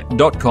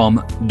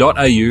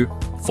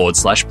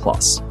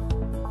shopify.com.au/plus.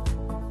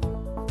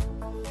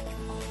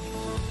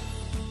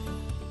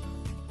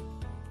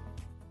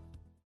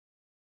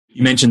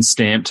 You mentioned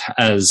Stamped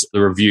as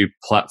the review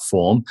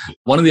platform.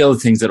 One of the other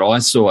things that I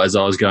saw as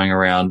I was going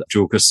around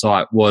Julka's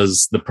site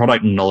was the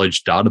product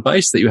knowledge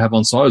database that you have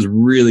on site is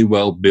really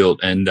well built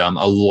and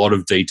a lot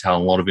of detail, a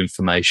lot of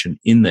information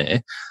in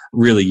there,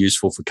 really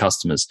useful for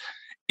customers.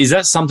 Is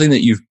that something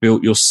that you've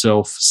built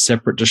yourself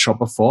separate to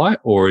Shopify,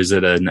 or is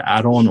it an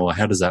add-on, or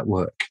how does that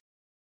work?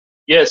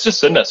 Yeah, it's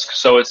just Zendesk.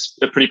 So it's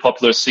a pretty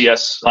popular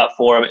CS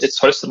platform. It's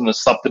hosted in a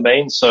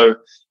subdomain,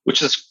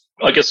 which is,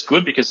 I guess,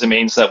 good because it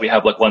means that we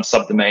have like one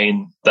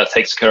subdomain that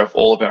takes care of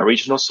all of our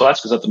regional sites,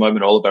 because at the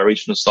moment all of our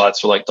regional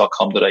sites are like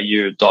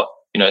 .com.au,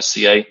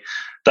 .ca,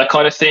 that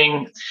kind of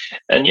thing.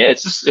 And yeah,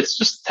 it's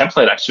just a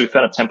template. Actually, we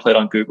found a template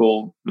on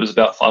Google. It was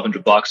about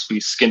 $500. We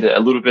skinned it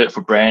a little bit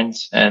for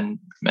brands and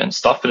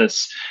stuff, and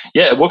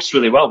it works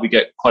really well. We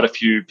get quite a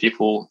few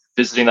people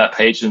visiting that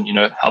page and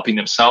helping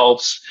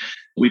themselves.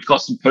 We've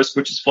got some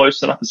post-purchase flows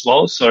set up as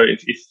well. So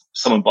if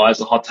someone buys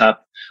a hot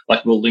tap,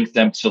 we'll link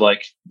them to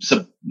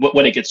so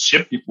when it gets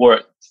shipped, before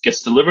it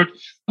gets delivered,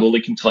 we'll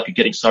link them to a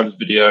getting started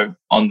video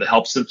on the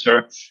help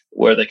center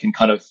where they can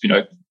kind of,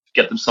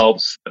 get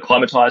themselves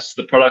acclimatized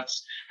to the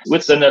products.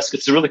 With Zendesk,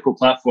 it's a really cool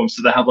platform.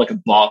 So they have a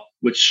bot,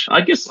 which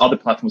I guess other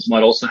platforms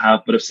might also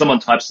have, but if someone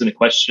types in a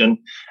question,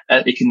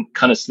 it can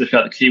kind of sniff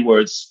out the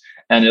keywords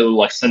and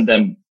it'll send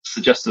them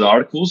suggested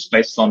articles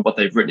based on what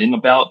they've written in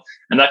about.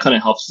 And that kind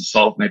of helps to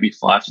solve maybe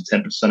 5 to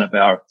 10% of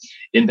our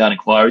inbound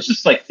inquiries,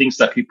 just things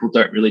that people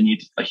don't really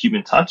need a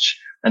human touch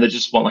and they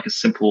just want a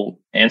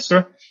simple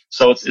answer.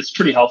 So it's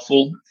pretty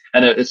helpful,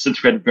 and it's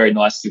integrated very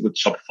nicely with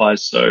Shopify.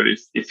 So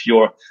if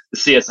you're the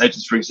CS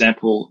agents, for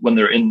example, when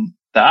they're in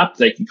the app,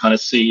 they can kind of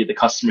see the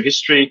customer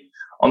history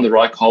on the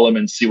right column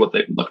and see what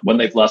when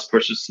they've last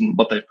purchased and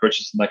what they've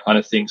purchased and that kind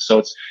of thing. So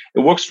it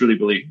works really,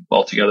 really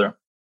well together.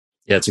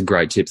 Yeah, it's a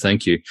great tip.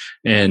 Thank you.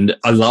 And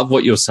I love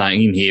what you're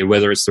saying in here,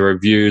 whether it's the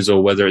reviews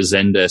or whether it's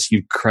Zendesk.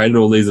 You've created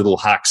all these little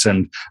hacks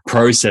and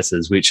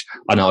processes, which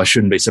I know I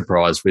shouldn't be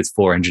surprised with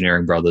 4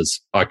 engineering brothers.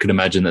 I could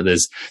imagine that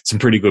there's some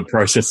pretty good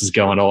processes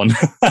going on.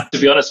 To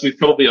be honest, we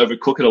probably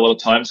overcook it a lot of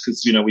times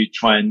because, we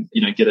try and,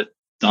 get it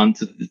done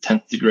to the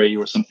 10th degree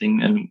or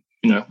something. And,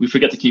 we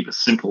forget to keep it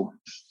simple.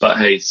 But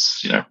hey,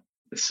 it's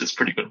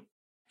pretty good.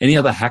 Any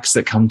other hacks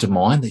that come to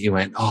mind that you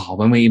went,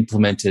 when we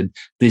implemented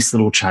this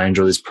little change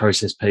or this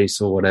process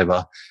piece or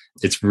whatever,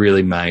 it's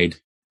really made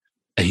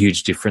a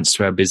huge difference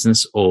to our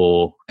business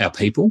or our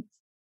people?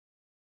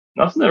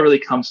 Nothing that really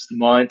comes to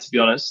mind, to be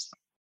honest.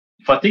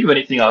 If I think of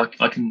anything, I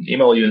can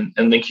email you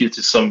and link you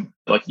to some,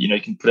 you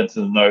can put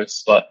into the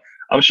notes, but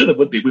I'm sure there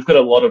would be. We've got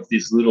a lot of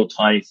these little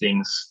tiny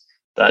things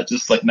that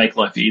just make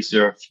life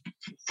easier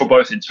for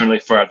both internally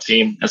for our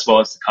team as well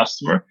as the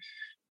customer.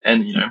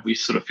 And, we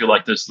sort of feel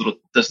like those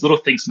little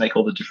things make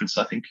all the difference,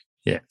 I think.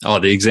 Yeah. Oh,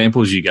 the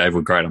examples you gave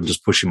were great. I'm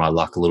just pushing my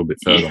luck a little bit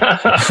further.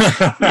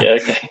 Yeah,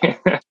 okay.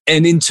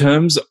 And in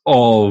terms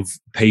of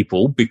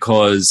people,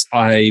 because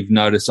I've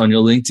noticed on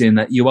your LinkedIn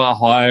that you are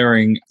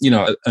hiring,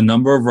 a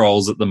number of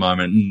roles at the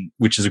moment,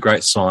 which is a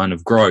great sign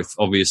of growth,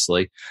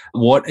 obviously.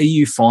 What are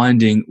you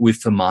finding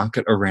with the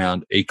market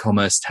around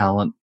e-commerce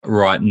talent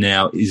right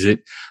now? Is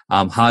it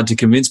hard to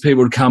convince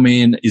people to come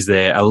in? Is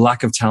there a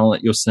lack of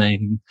talent you're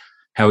seeing?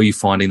 How are you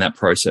finding that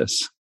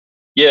process?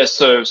 Yeah,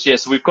 so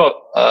we've got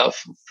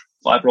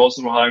 5 roles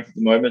that we're hiring for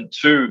the moment.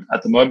 2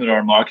 at the moment are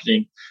in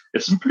marketing.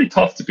 It's been pretty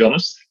tough, to be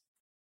honest.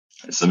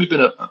 It's only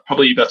been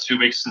probably about 2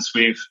 weeks since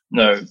 3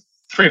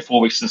 or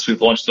 4 weeks since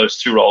we've launched those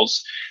 2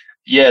 roles.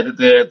 Yeah,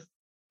 the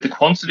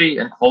quantity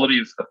and quality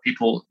of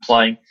people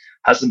applying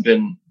hasn't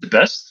been the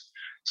best.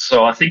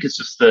 So I think it's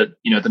just that,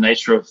 the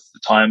nature of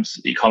the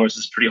times, e-commerce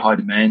is pretty high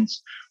demand.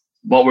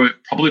 What we're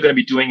probably going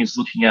to be doing is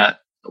looking at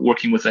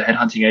working with a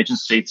headhunting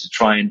agency to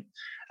try and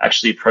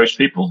actually approach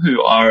people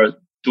who are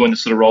doing the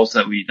sort of roles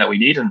that we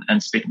need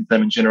and speaking to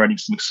them and generating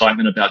some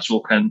excitement about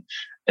Julka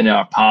and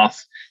our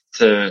path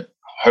to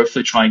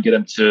hopefully try and get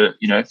them to,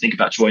 think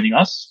about joining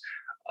us.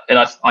 And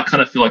I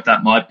kind of feel like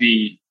that might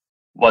be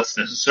what's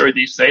necessary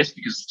these days,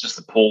 because just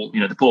the pool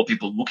of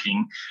people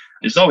looking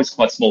is always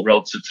quite small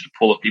relative to the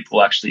pool of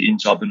people actually in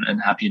job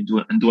and happy and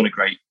doing a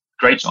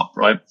great job,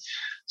 right?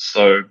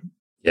 So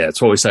yeah,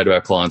 it's what we say to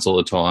our clients all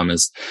the time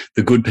is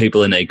the good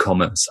people in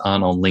e-commerce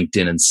aren't on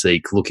LinkedIn and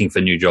Seek looking for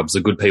new jobs. The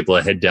good people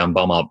are head down,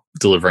 bum up,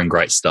 delivering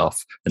great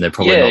stuff, and they're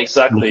probably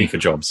not looking for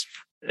jobs.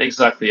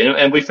 Exactly.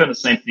 And we found the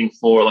same thing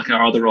for like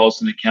our other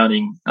roles in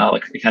accounting,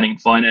 like accounting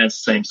and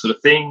finance, same sort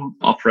of thing.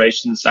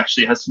 Operations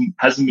actually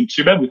hasn't been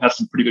too bad. We've had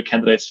some pretty good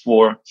candidates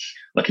for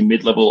like a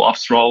mid-level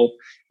ops role,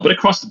 but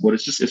across the board,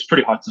 it's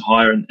pretty hard to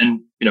hire.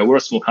 And we're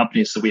a small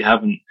company, so we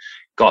haven't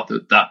got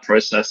that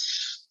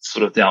process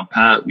sort of down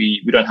pat.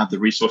 We don't have the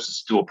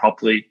resources to do it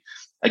properly.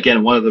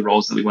 Again, one of the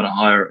roles that we want to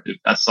hire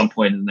at some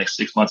point in the next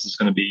 6 months is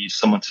going to be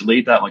someone to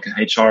lead that, like an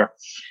HR,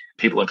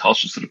 people and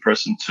culture sort of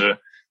person to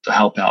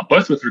help out,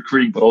 both with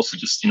recruiting, but also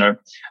just,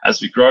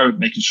 as we grow,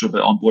 making sure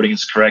that onboarding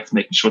is correct,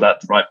 making sure that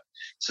the right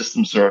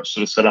systems are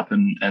sort of set up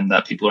and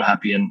that people are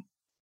happy and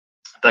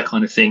that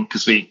kind of thing.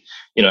 Because we,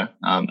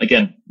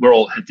 again, we're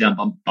all head down,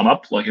 bum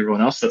up like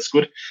everyone else. That's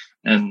good.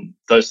 And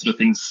those sort of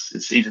things,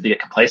 it's easy to get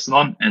complacent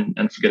on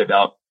and forget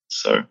about.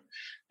 So,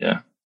 yeah.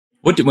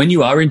 When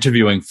you are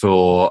interviewing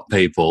for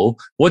people,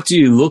 what do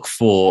you look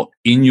for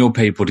in your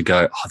people to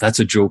go, oh, that's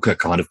a Julka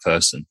kind of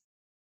person?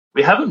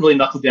 We haven't really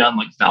knuckled down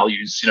like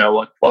values,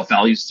 like what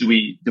values do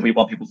we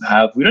want people to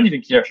have? We don't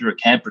even care if you're a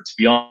camper, to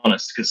be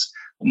honest, because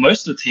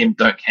most of the team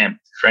don't camp,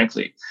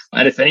 frankly.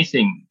 And if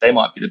anything, they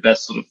might be the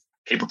best sort of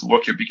people to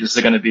work here because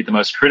they're going to be the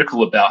most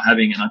critical about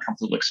having an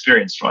uncomfortable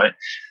experience, right?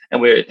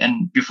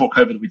 And before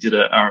COVID, we did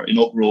our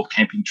inaugural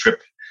camping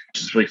trip,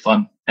 which is really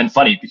fun and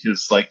funny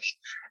because like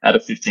out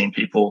of 15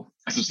 people,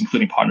 this was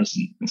including partners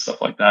and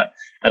stuff like that,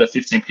 out of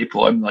 15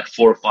 people, only like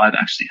 4 or 5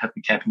 actually have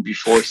been camping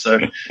before. So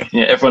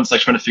everyone's like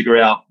trying to figure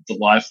out the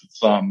life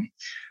of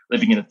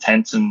living in a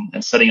tent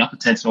and setting up a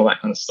tent and all that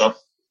kind of stuff.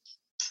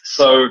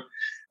 So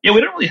yeah,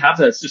 we don't really have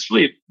that. It's just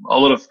really a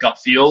lot of gut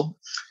feel.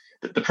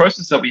 The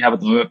process that we have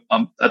at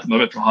the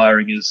moment for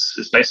hiring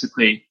is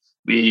basically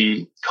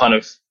we kind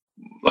of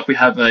like we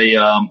have a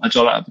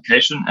job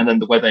application, and then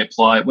the way they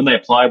apply, when they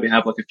apply, we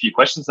have like a few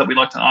questions that we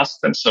like to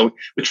ask them. So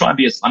we try and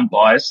be as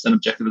unbiased and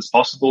objective as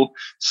possible.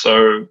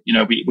 So,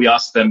 we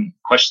ask them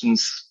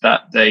questions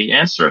that they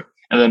answer,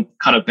 and then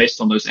kind of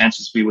based on those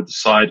answers, we would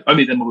decide,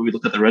 only then when we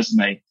look at the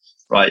resume,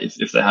 right?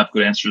 If they have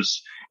good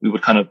answers, we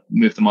would kind of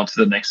move them on to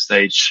the next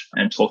stage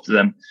and talk to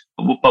them.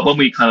 But when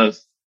we kind of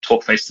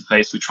talk face to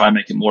face, we try and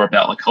make it more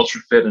about like culture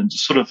fit and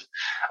just sort of,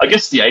 I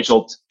guess the age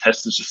old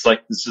test is just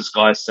like, does this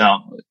guy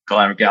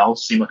or gal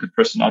seem like a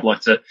person I'd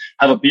like to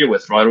have a beer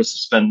with, right? Or to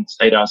spend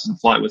 8 hours in a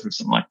flight with or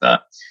something like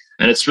that.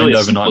 And it's really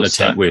overnight in a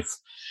tent with.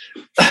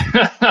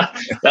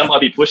 That might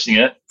be pushing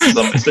it,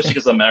 especially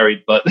because I'm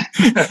married, but.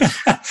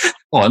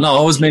 Oh no,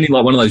 I was meaning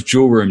like one of those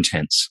jewel room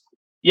tents.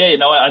 Yeah,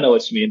 I know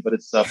what you mean, but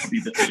it's probably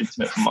a bit too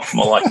intimate for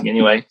my liking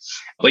anyway.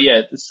 But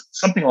yeah, it's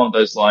something along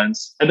those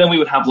lines. And then we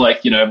would have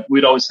like,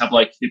 we'd always have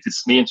like, if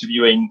it's me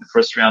interviewing the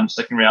first round, the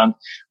second round,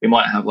 we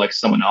might have like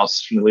someone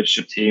else from the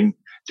leadership team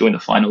doing the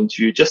final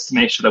interview just to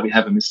make sure that we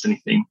haven't missed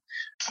anything.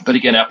 But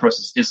again, our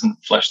process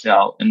isn't fleshed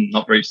out and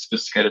not very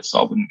sophisticated, so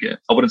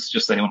I wouldn't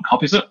suggest anyone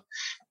copies it,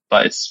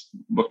 but it's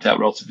worked out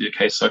relatively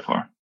okay so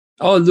far.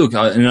 Oh, look,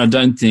 and I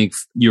don't think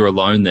you're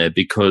alone there,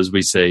 because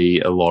we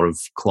see a lot of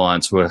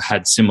clients who have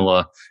had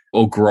similar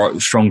or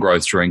strong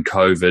growth during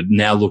COVID,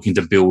 now looking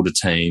to build a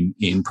team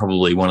in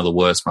probably one of the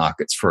worst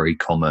markets for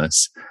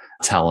e-commerce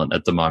talent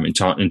at the moment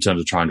in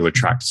terms of trying to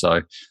attract.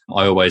 So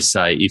I always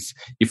say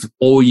if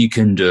all you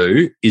can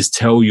do is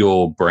tell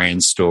your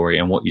brand story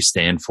and what you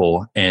stand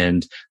for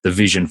and the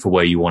vision for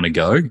where you want to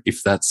go,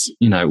 if that's,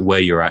 where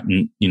you're at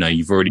and,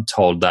 you've already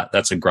told that,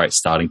 that's a great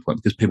starting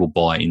point, because people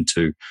buy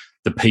into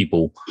the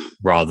people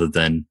rather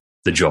than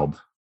the job.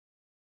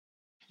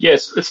 Yeah,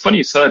 it's funny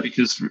you say that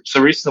because so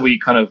recently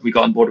we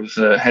got on board with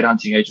a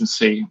headhunting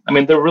agency. I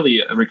mean, they're really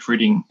a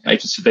recruiting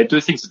agency. They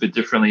do things a bit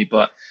differently,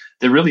 but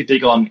they're really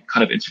big on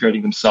kind of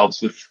integrating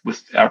themselves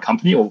with our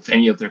company or with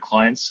any of their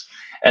clients.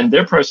 And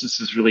their process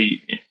is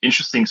really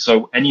interesting.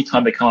 So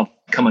anytime they come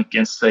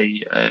against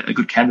a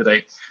good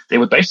candidate, they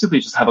would basically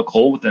just have a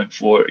call with them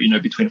for,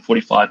 between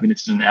 45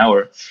 minutes and an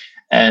hour.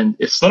 And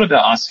it's not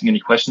about asking any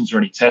questions or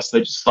any tests. They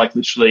just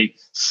literally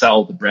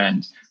sell the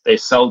brand. They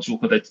sell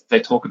Julka.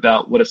 They talk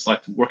about what it's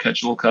like to work at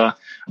Julka,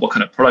 what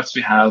kind of products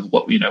we have,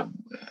 what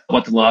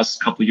the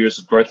last couple of years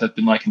of growth have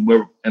been like, and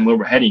where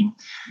we're heading.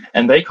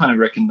 And they kind of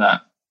reckon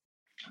that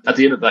at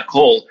the end of that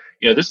call,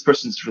 this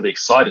person's really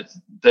excited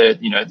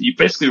that, you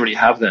basically already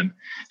have them.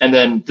 And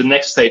then the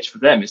next stage for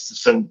them is to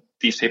send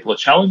these people a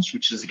challenge,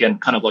 which is again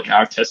kind of like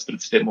our test, but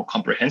it's a bit more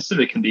comprehensive.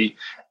 It can be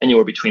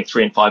anywhere between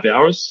 3 and 5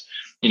 hours.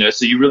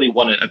 So you really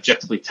want to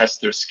objectively test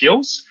their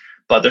skills,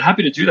 but they're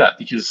happy to do that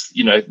because,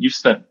 you've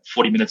spent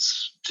 40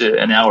 minutes to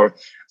an hour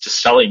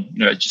just selling,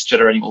 just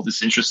generating all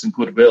this interest and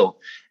goodwill.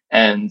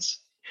 And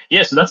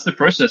yeah, so that's the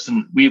process.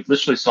 And we've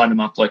literally signed them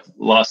up like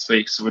last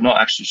week. So we're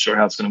not actually sure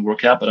how it's going to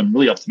work out, but I'm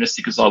really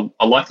optimistic because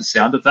I like the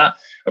sound of that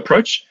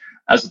approach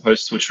as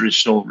opposed to a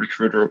traditional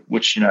recruiter,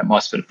 which,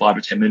 might spend 5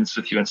 or 10 minutes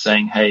with you and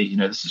saying, hey,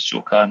 this is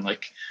Julka, and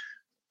like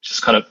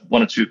just kind of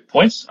 1 or 2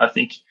 points. I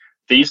think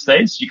these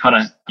days you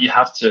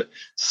have to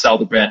sell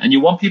the brand, and you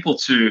want people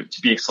to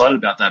be excited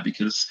about that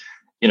because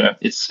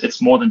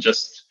it's more than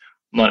just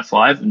 9 to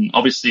 5, and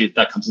obviously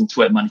that comes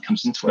into it, money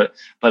comes into it.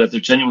 But if they're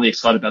genuinely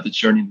excited about the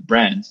journey and the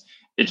brand,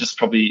 it just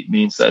probably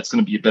means that it's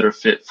going to be a better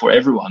fit for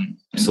everyone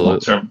in the long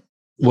term.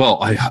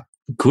 Well,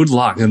 good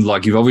luck, and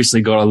you've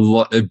obviously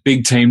got a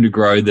big team to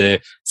grow there.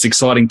 It's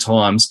exciting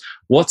times.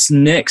 What's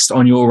next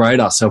on your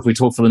radar? So if we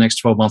talk for the next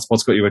 12 months,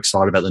 what's got you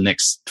excited about the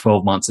next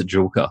 12 months at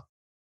Julka?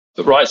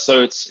 Right.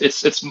 So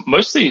it's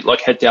mostly like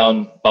head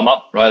down, bum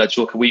up, right? At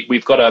Julka,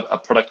 we've got a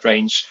product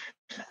range.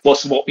 Well,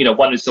 so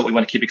one is that we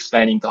want to keep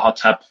expanding the hot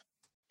tap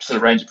sort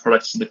of range of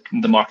products in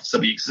the markets that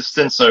we exist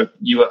in. So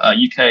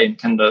UK and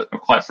Canada are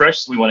quite fresh.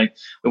 So we want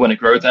to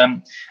grow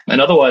them.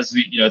 And otherwise,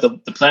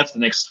 the plan for the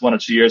next 1 or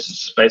 2 years is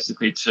just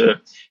basically to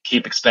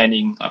keep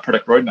expanding our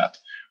product roadmap,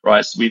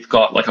 right? So we've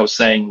got, like I was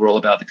saying, we're all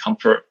about the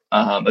comfort,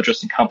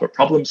 addressing comfort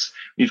problems.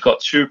 We've got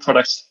 2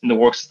 products in the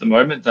works at the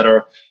moment that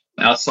are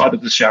outside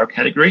of the shower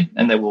category,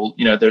 and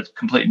they're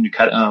completely new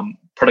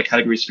product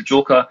categories for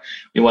Julka.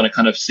 We want to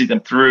kind of see them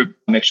through,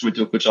 make sure we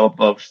do a good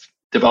job of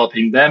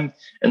developing them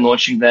and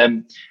launching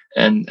them,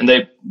 and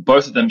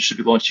both of them should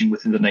be launching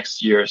within the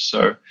next year.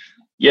 So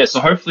yeah, so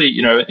hopefully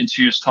in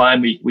 2 years'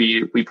 time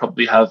we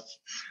probably have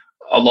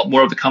a lot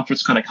more of the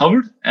comforts kind of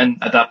covered, and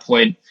at that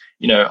point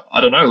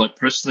I don't know, like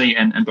personally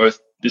and both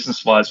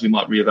business wise, we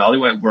might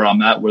reevaluate where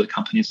I'm at, where the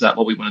company is at,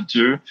 what we want to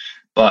do.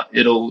 But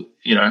it'll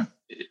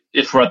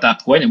if we're at that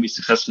point and we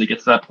successfully get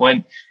to that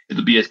point,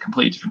 it'll be a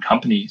completely different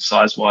company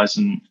size-wise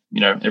and,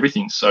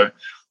 everything. So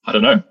I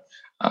don't know.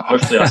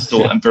 Hopefully I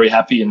still am very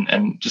happy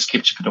and just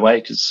keep chipping away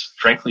because,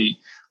 frankly,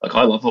 like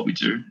I love what we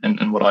do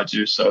and what I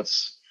do. So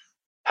it's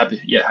happy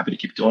to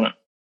keep doing it.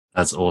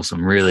 That's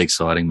awesome. Really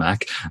exciting,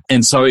 Mac.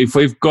 And so if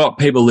we've got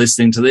people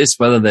listening to this,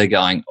 whether they're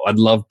going, I'd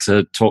love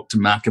to talk to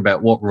Mac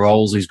about what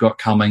roles he's got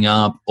coming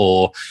up,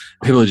 or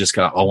people are just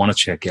going, I want to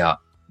check out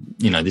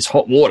this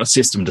hot water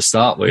system to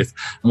start with,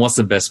 and what's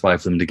the best way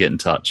for them to get in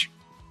touch?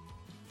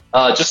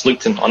 Just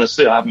LinkedIn.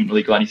 Honestly, I haven't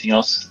really got anything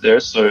else there.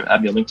 So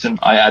add me on LinkedIn.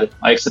 I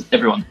accept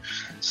everyone.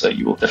 So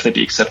you will definitely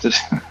be accepted.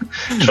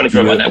 Trying to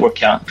grow my network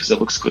count because it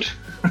looks good.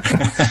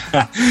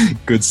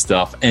 Good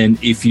stuff. And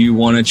if you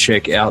want to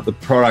check out the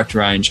product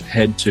range,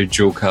 head to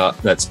Julka.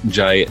 That's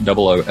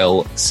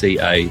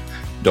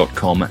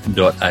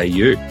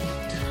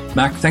JOOLCA.com.au.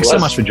 Mac, thanks so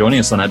much for joining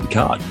us on Add to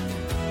Cart.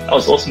 That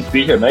was awesome to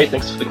be here, mate.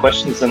 Thanks for the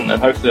questions, and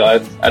hopefully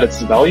I've added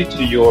some value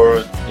to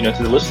your,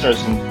 to the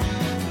listeners. And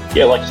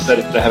yeah, like you said,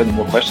 if they have any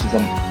more questions,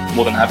 I'm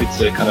more than happy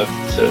to kind of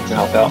to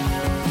help out.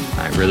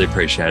 I really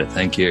appreciate it.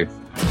 Thank you.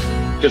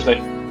 Cheers,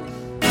 mate.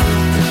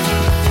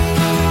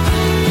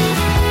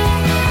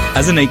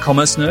 As an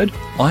e-commerce nerd,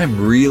 I am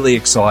really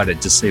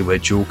excited to see where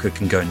Julka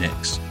can go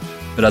next.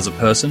 But as a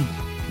person,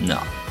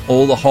 no.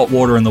 All the hot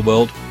water in the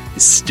world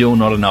is still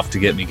not enough to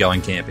get me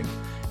going camping.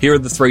 Here are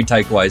the 3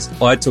 takeaways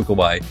I took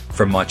away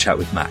from my chat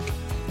with Mac.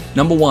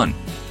 Number 1,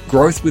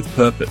 growth with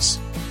purpose.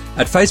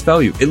 At face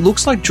value, it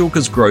looks like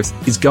Julka's growth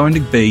is going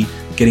to be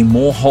getting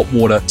more hot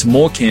water to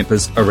more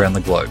campers around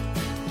the globe.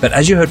 But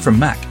as you heard from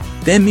Mac,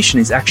 their mission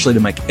is actually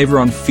to make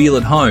everyone feel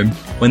at home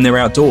when they're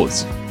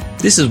outdoors.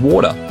 This is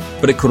water,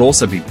 but it could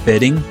also be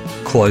bedding,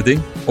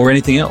 clothing, or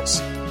anything else.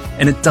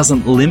 And it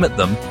doesn't limit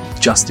them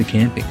just to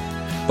camping.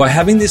 By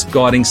having this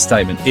guiding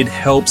statement, it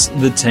helps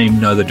the team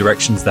know the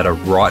directions that are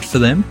right for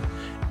them,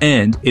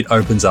 and it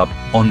opens up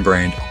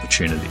on-brand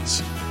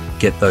opportunities.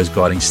 Get those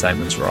guiding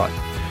statements right.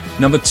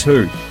 Number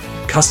 2,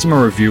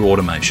 customer review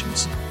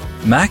automations.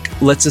 Mac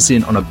lets us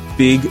in on a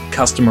big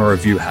customer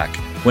review hack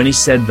when he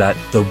said that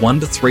the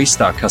 1 to 3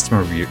 star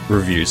customer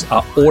reviews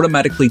are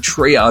automatically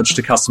triaged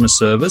to customer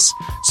service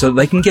so that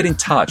they can get in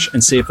touch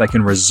and see if they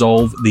can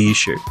resolve the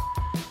issue.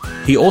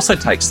 He also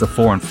takes the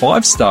 4 and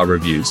 5 star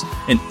reviews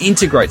and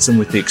integrates them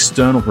with the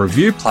external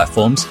review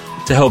platforms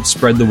to help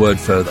spread the word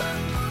further.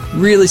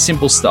 Really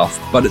simple stuff,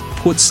 but it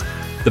puts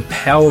the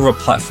power of a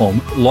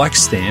platform like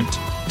Stamped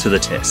to the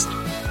test.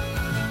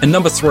 And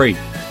number 3,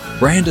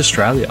 Brand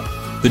Australia.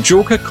 The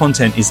Julka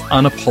content is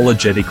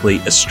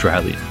unapologetically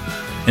Australian.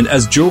 And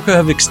as Julka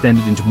have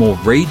extended into more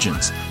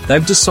regions,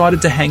 they've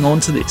decided to hang on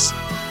to this,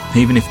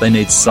 even if they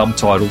need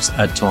subtitles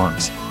at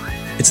times.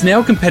 It's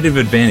now a competitive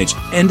advantage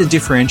and a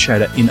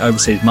differentiator in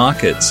overseas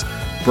markets,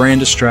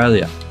 Brand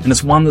Australia, and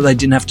it's one that they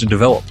didn't have to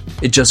develop.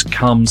 It just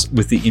comes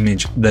with the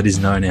image that is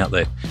known out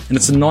there. And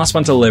it's a nice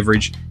one to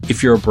leverage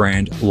if you're a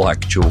brand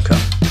like Julka.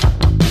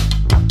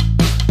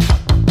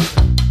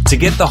 To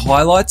get the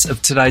highlights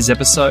of today's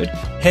episode,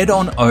 head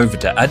on over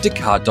to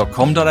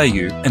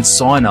addtocart.com.au and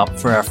sign up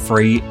for our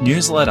free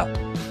newsletter.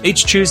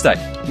 Each Tuesday,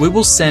 we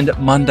will send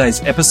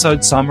Monday's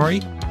episode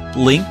summary,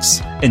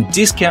 links, and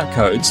discount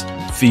codes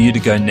for you to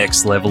go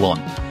next level on.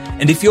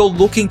 And if you're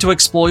looking to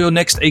explore your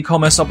next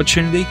e-commerce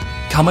opportunity,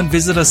 come and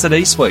visit us at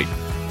eSuite.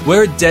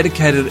 We're a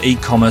dedicated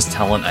e-commerce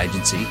talent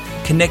agency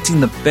connecting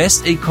the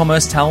best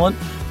e-commerce talent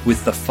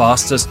with the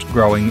fastest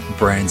growing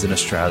brands in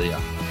Australia.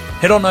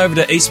 Head on over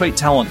to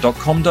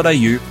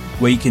eSuiteTalent.com.au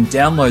where you can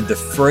download the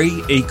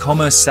free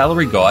e-commerce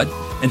salary guide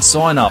and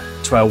sign up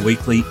to our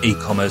weekly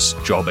e-commerce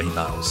job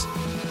emails.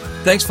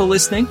 Thanks for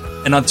listening,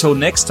 and until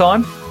next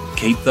time,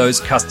 keep those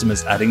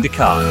customers adding to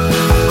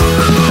cart.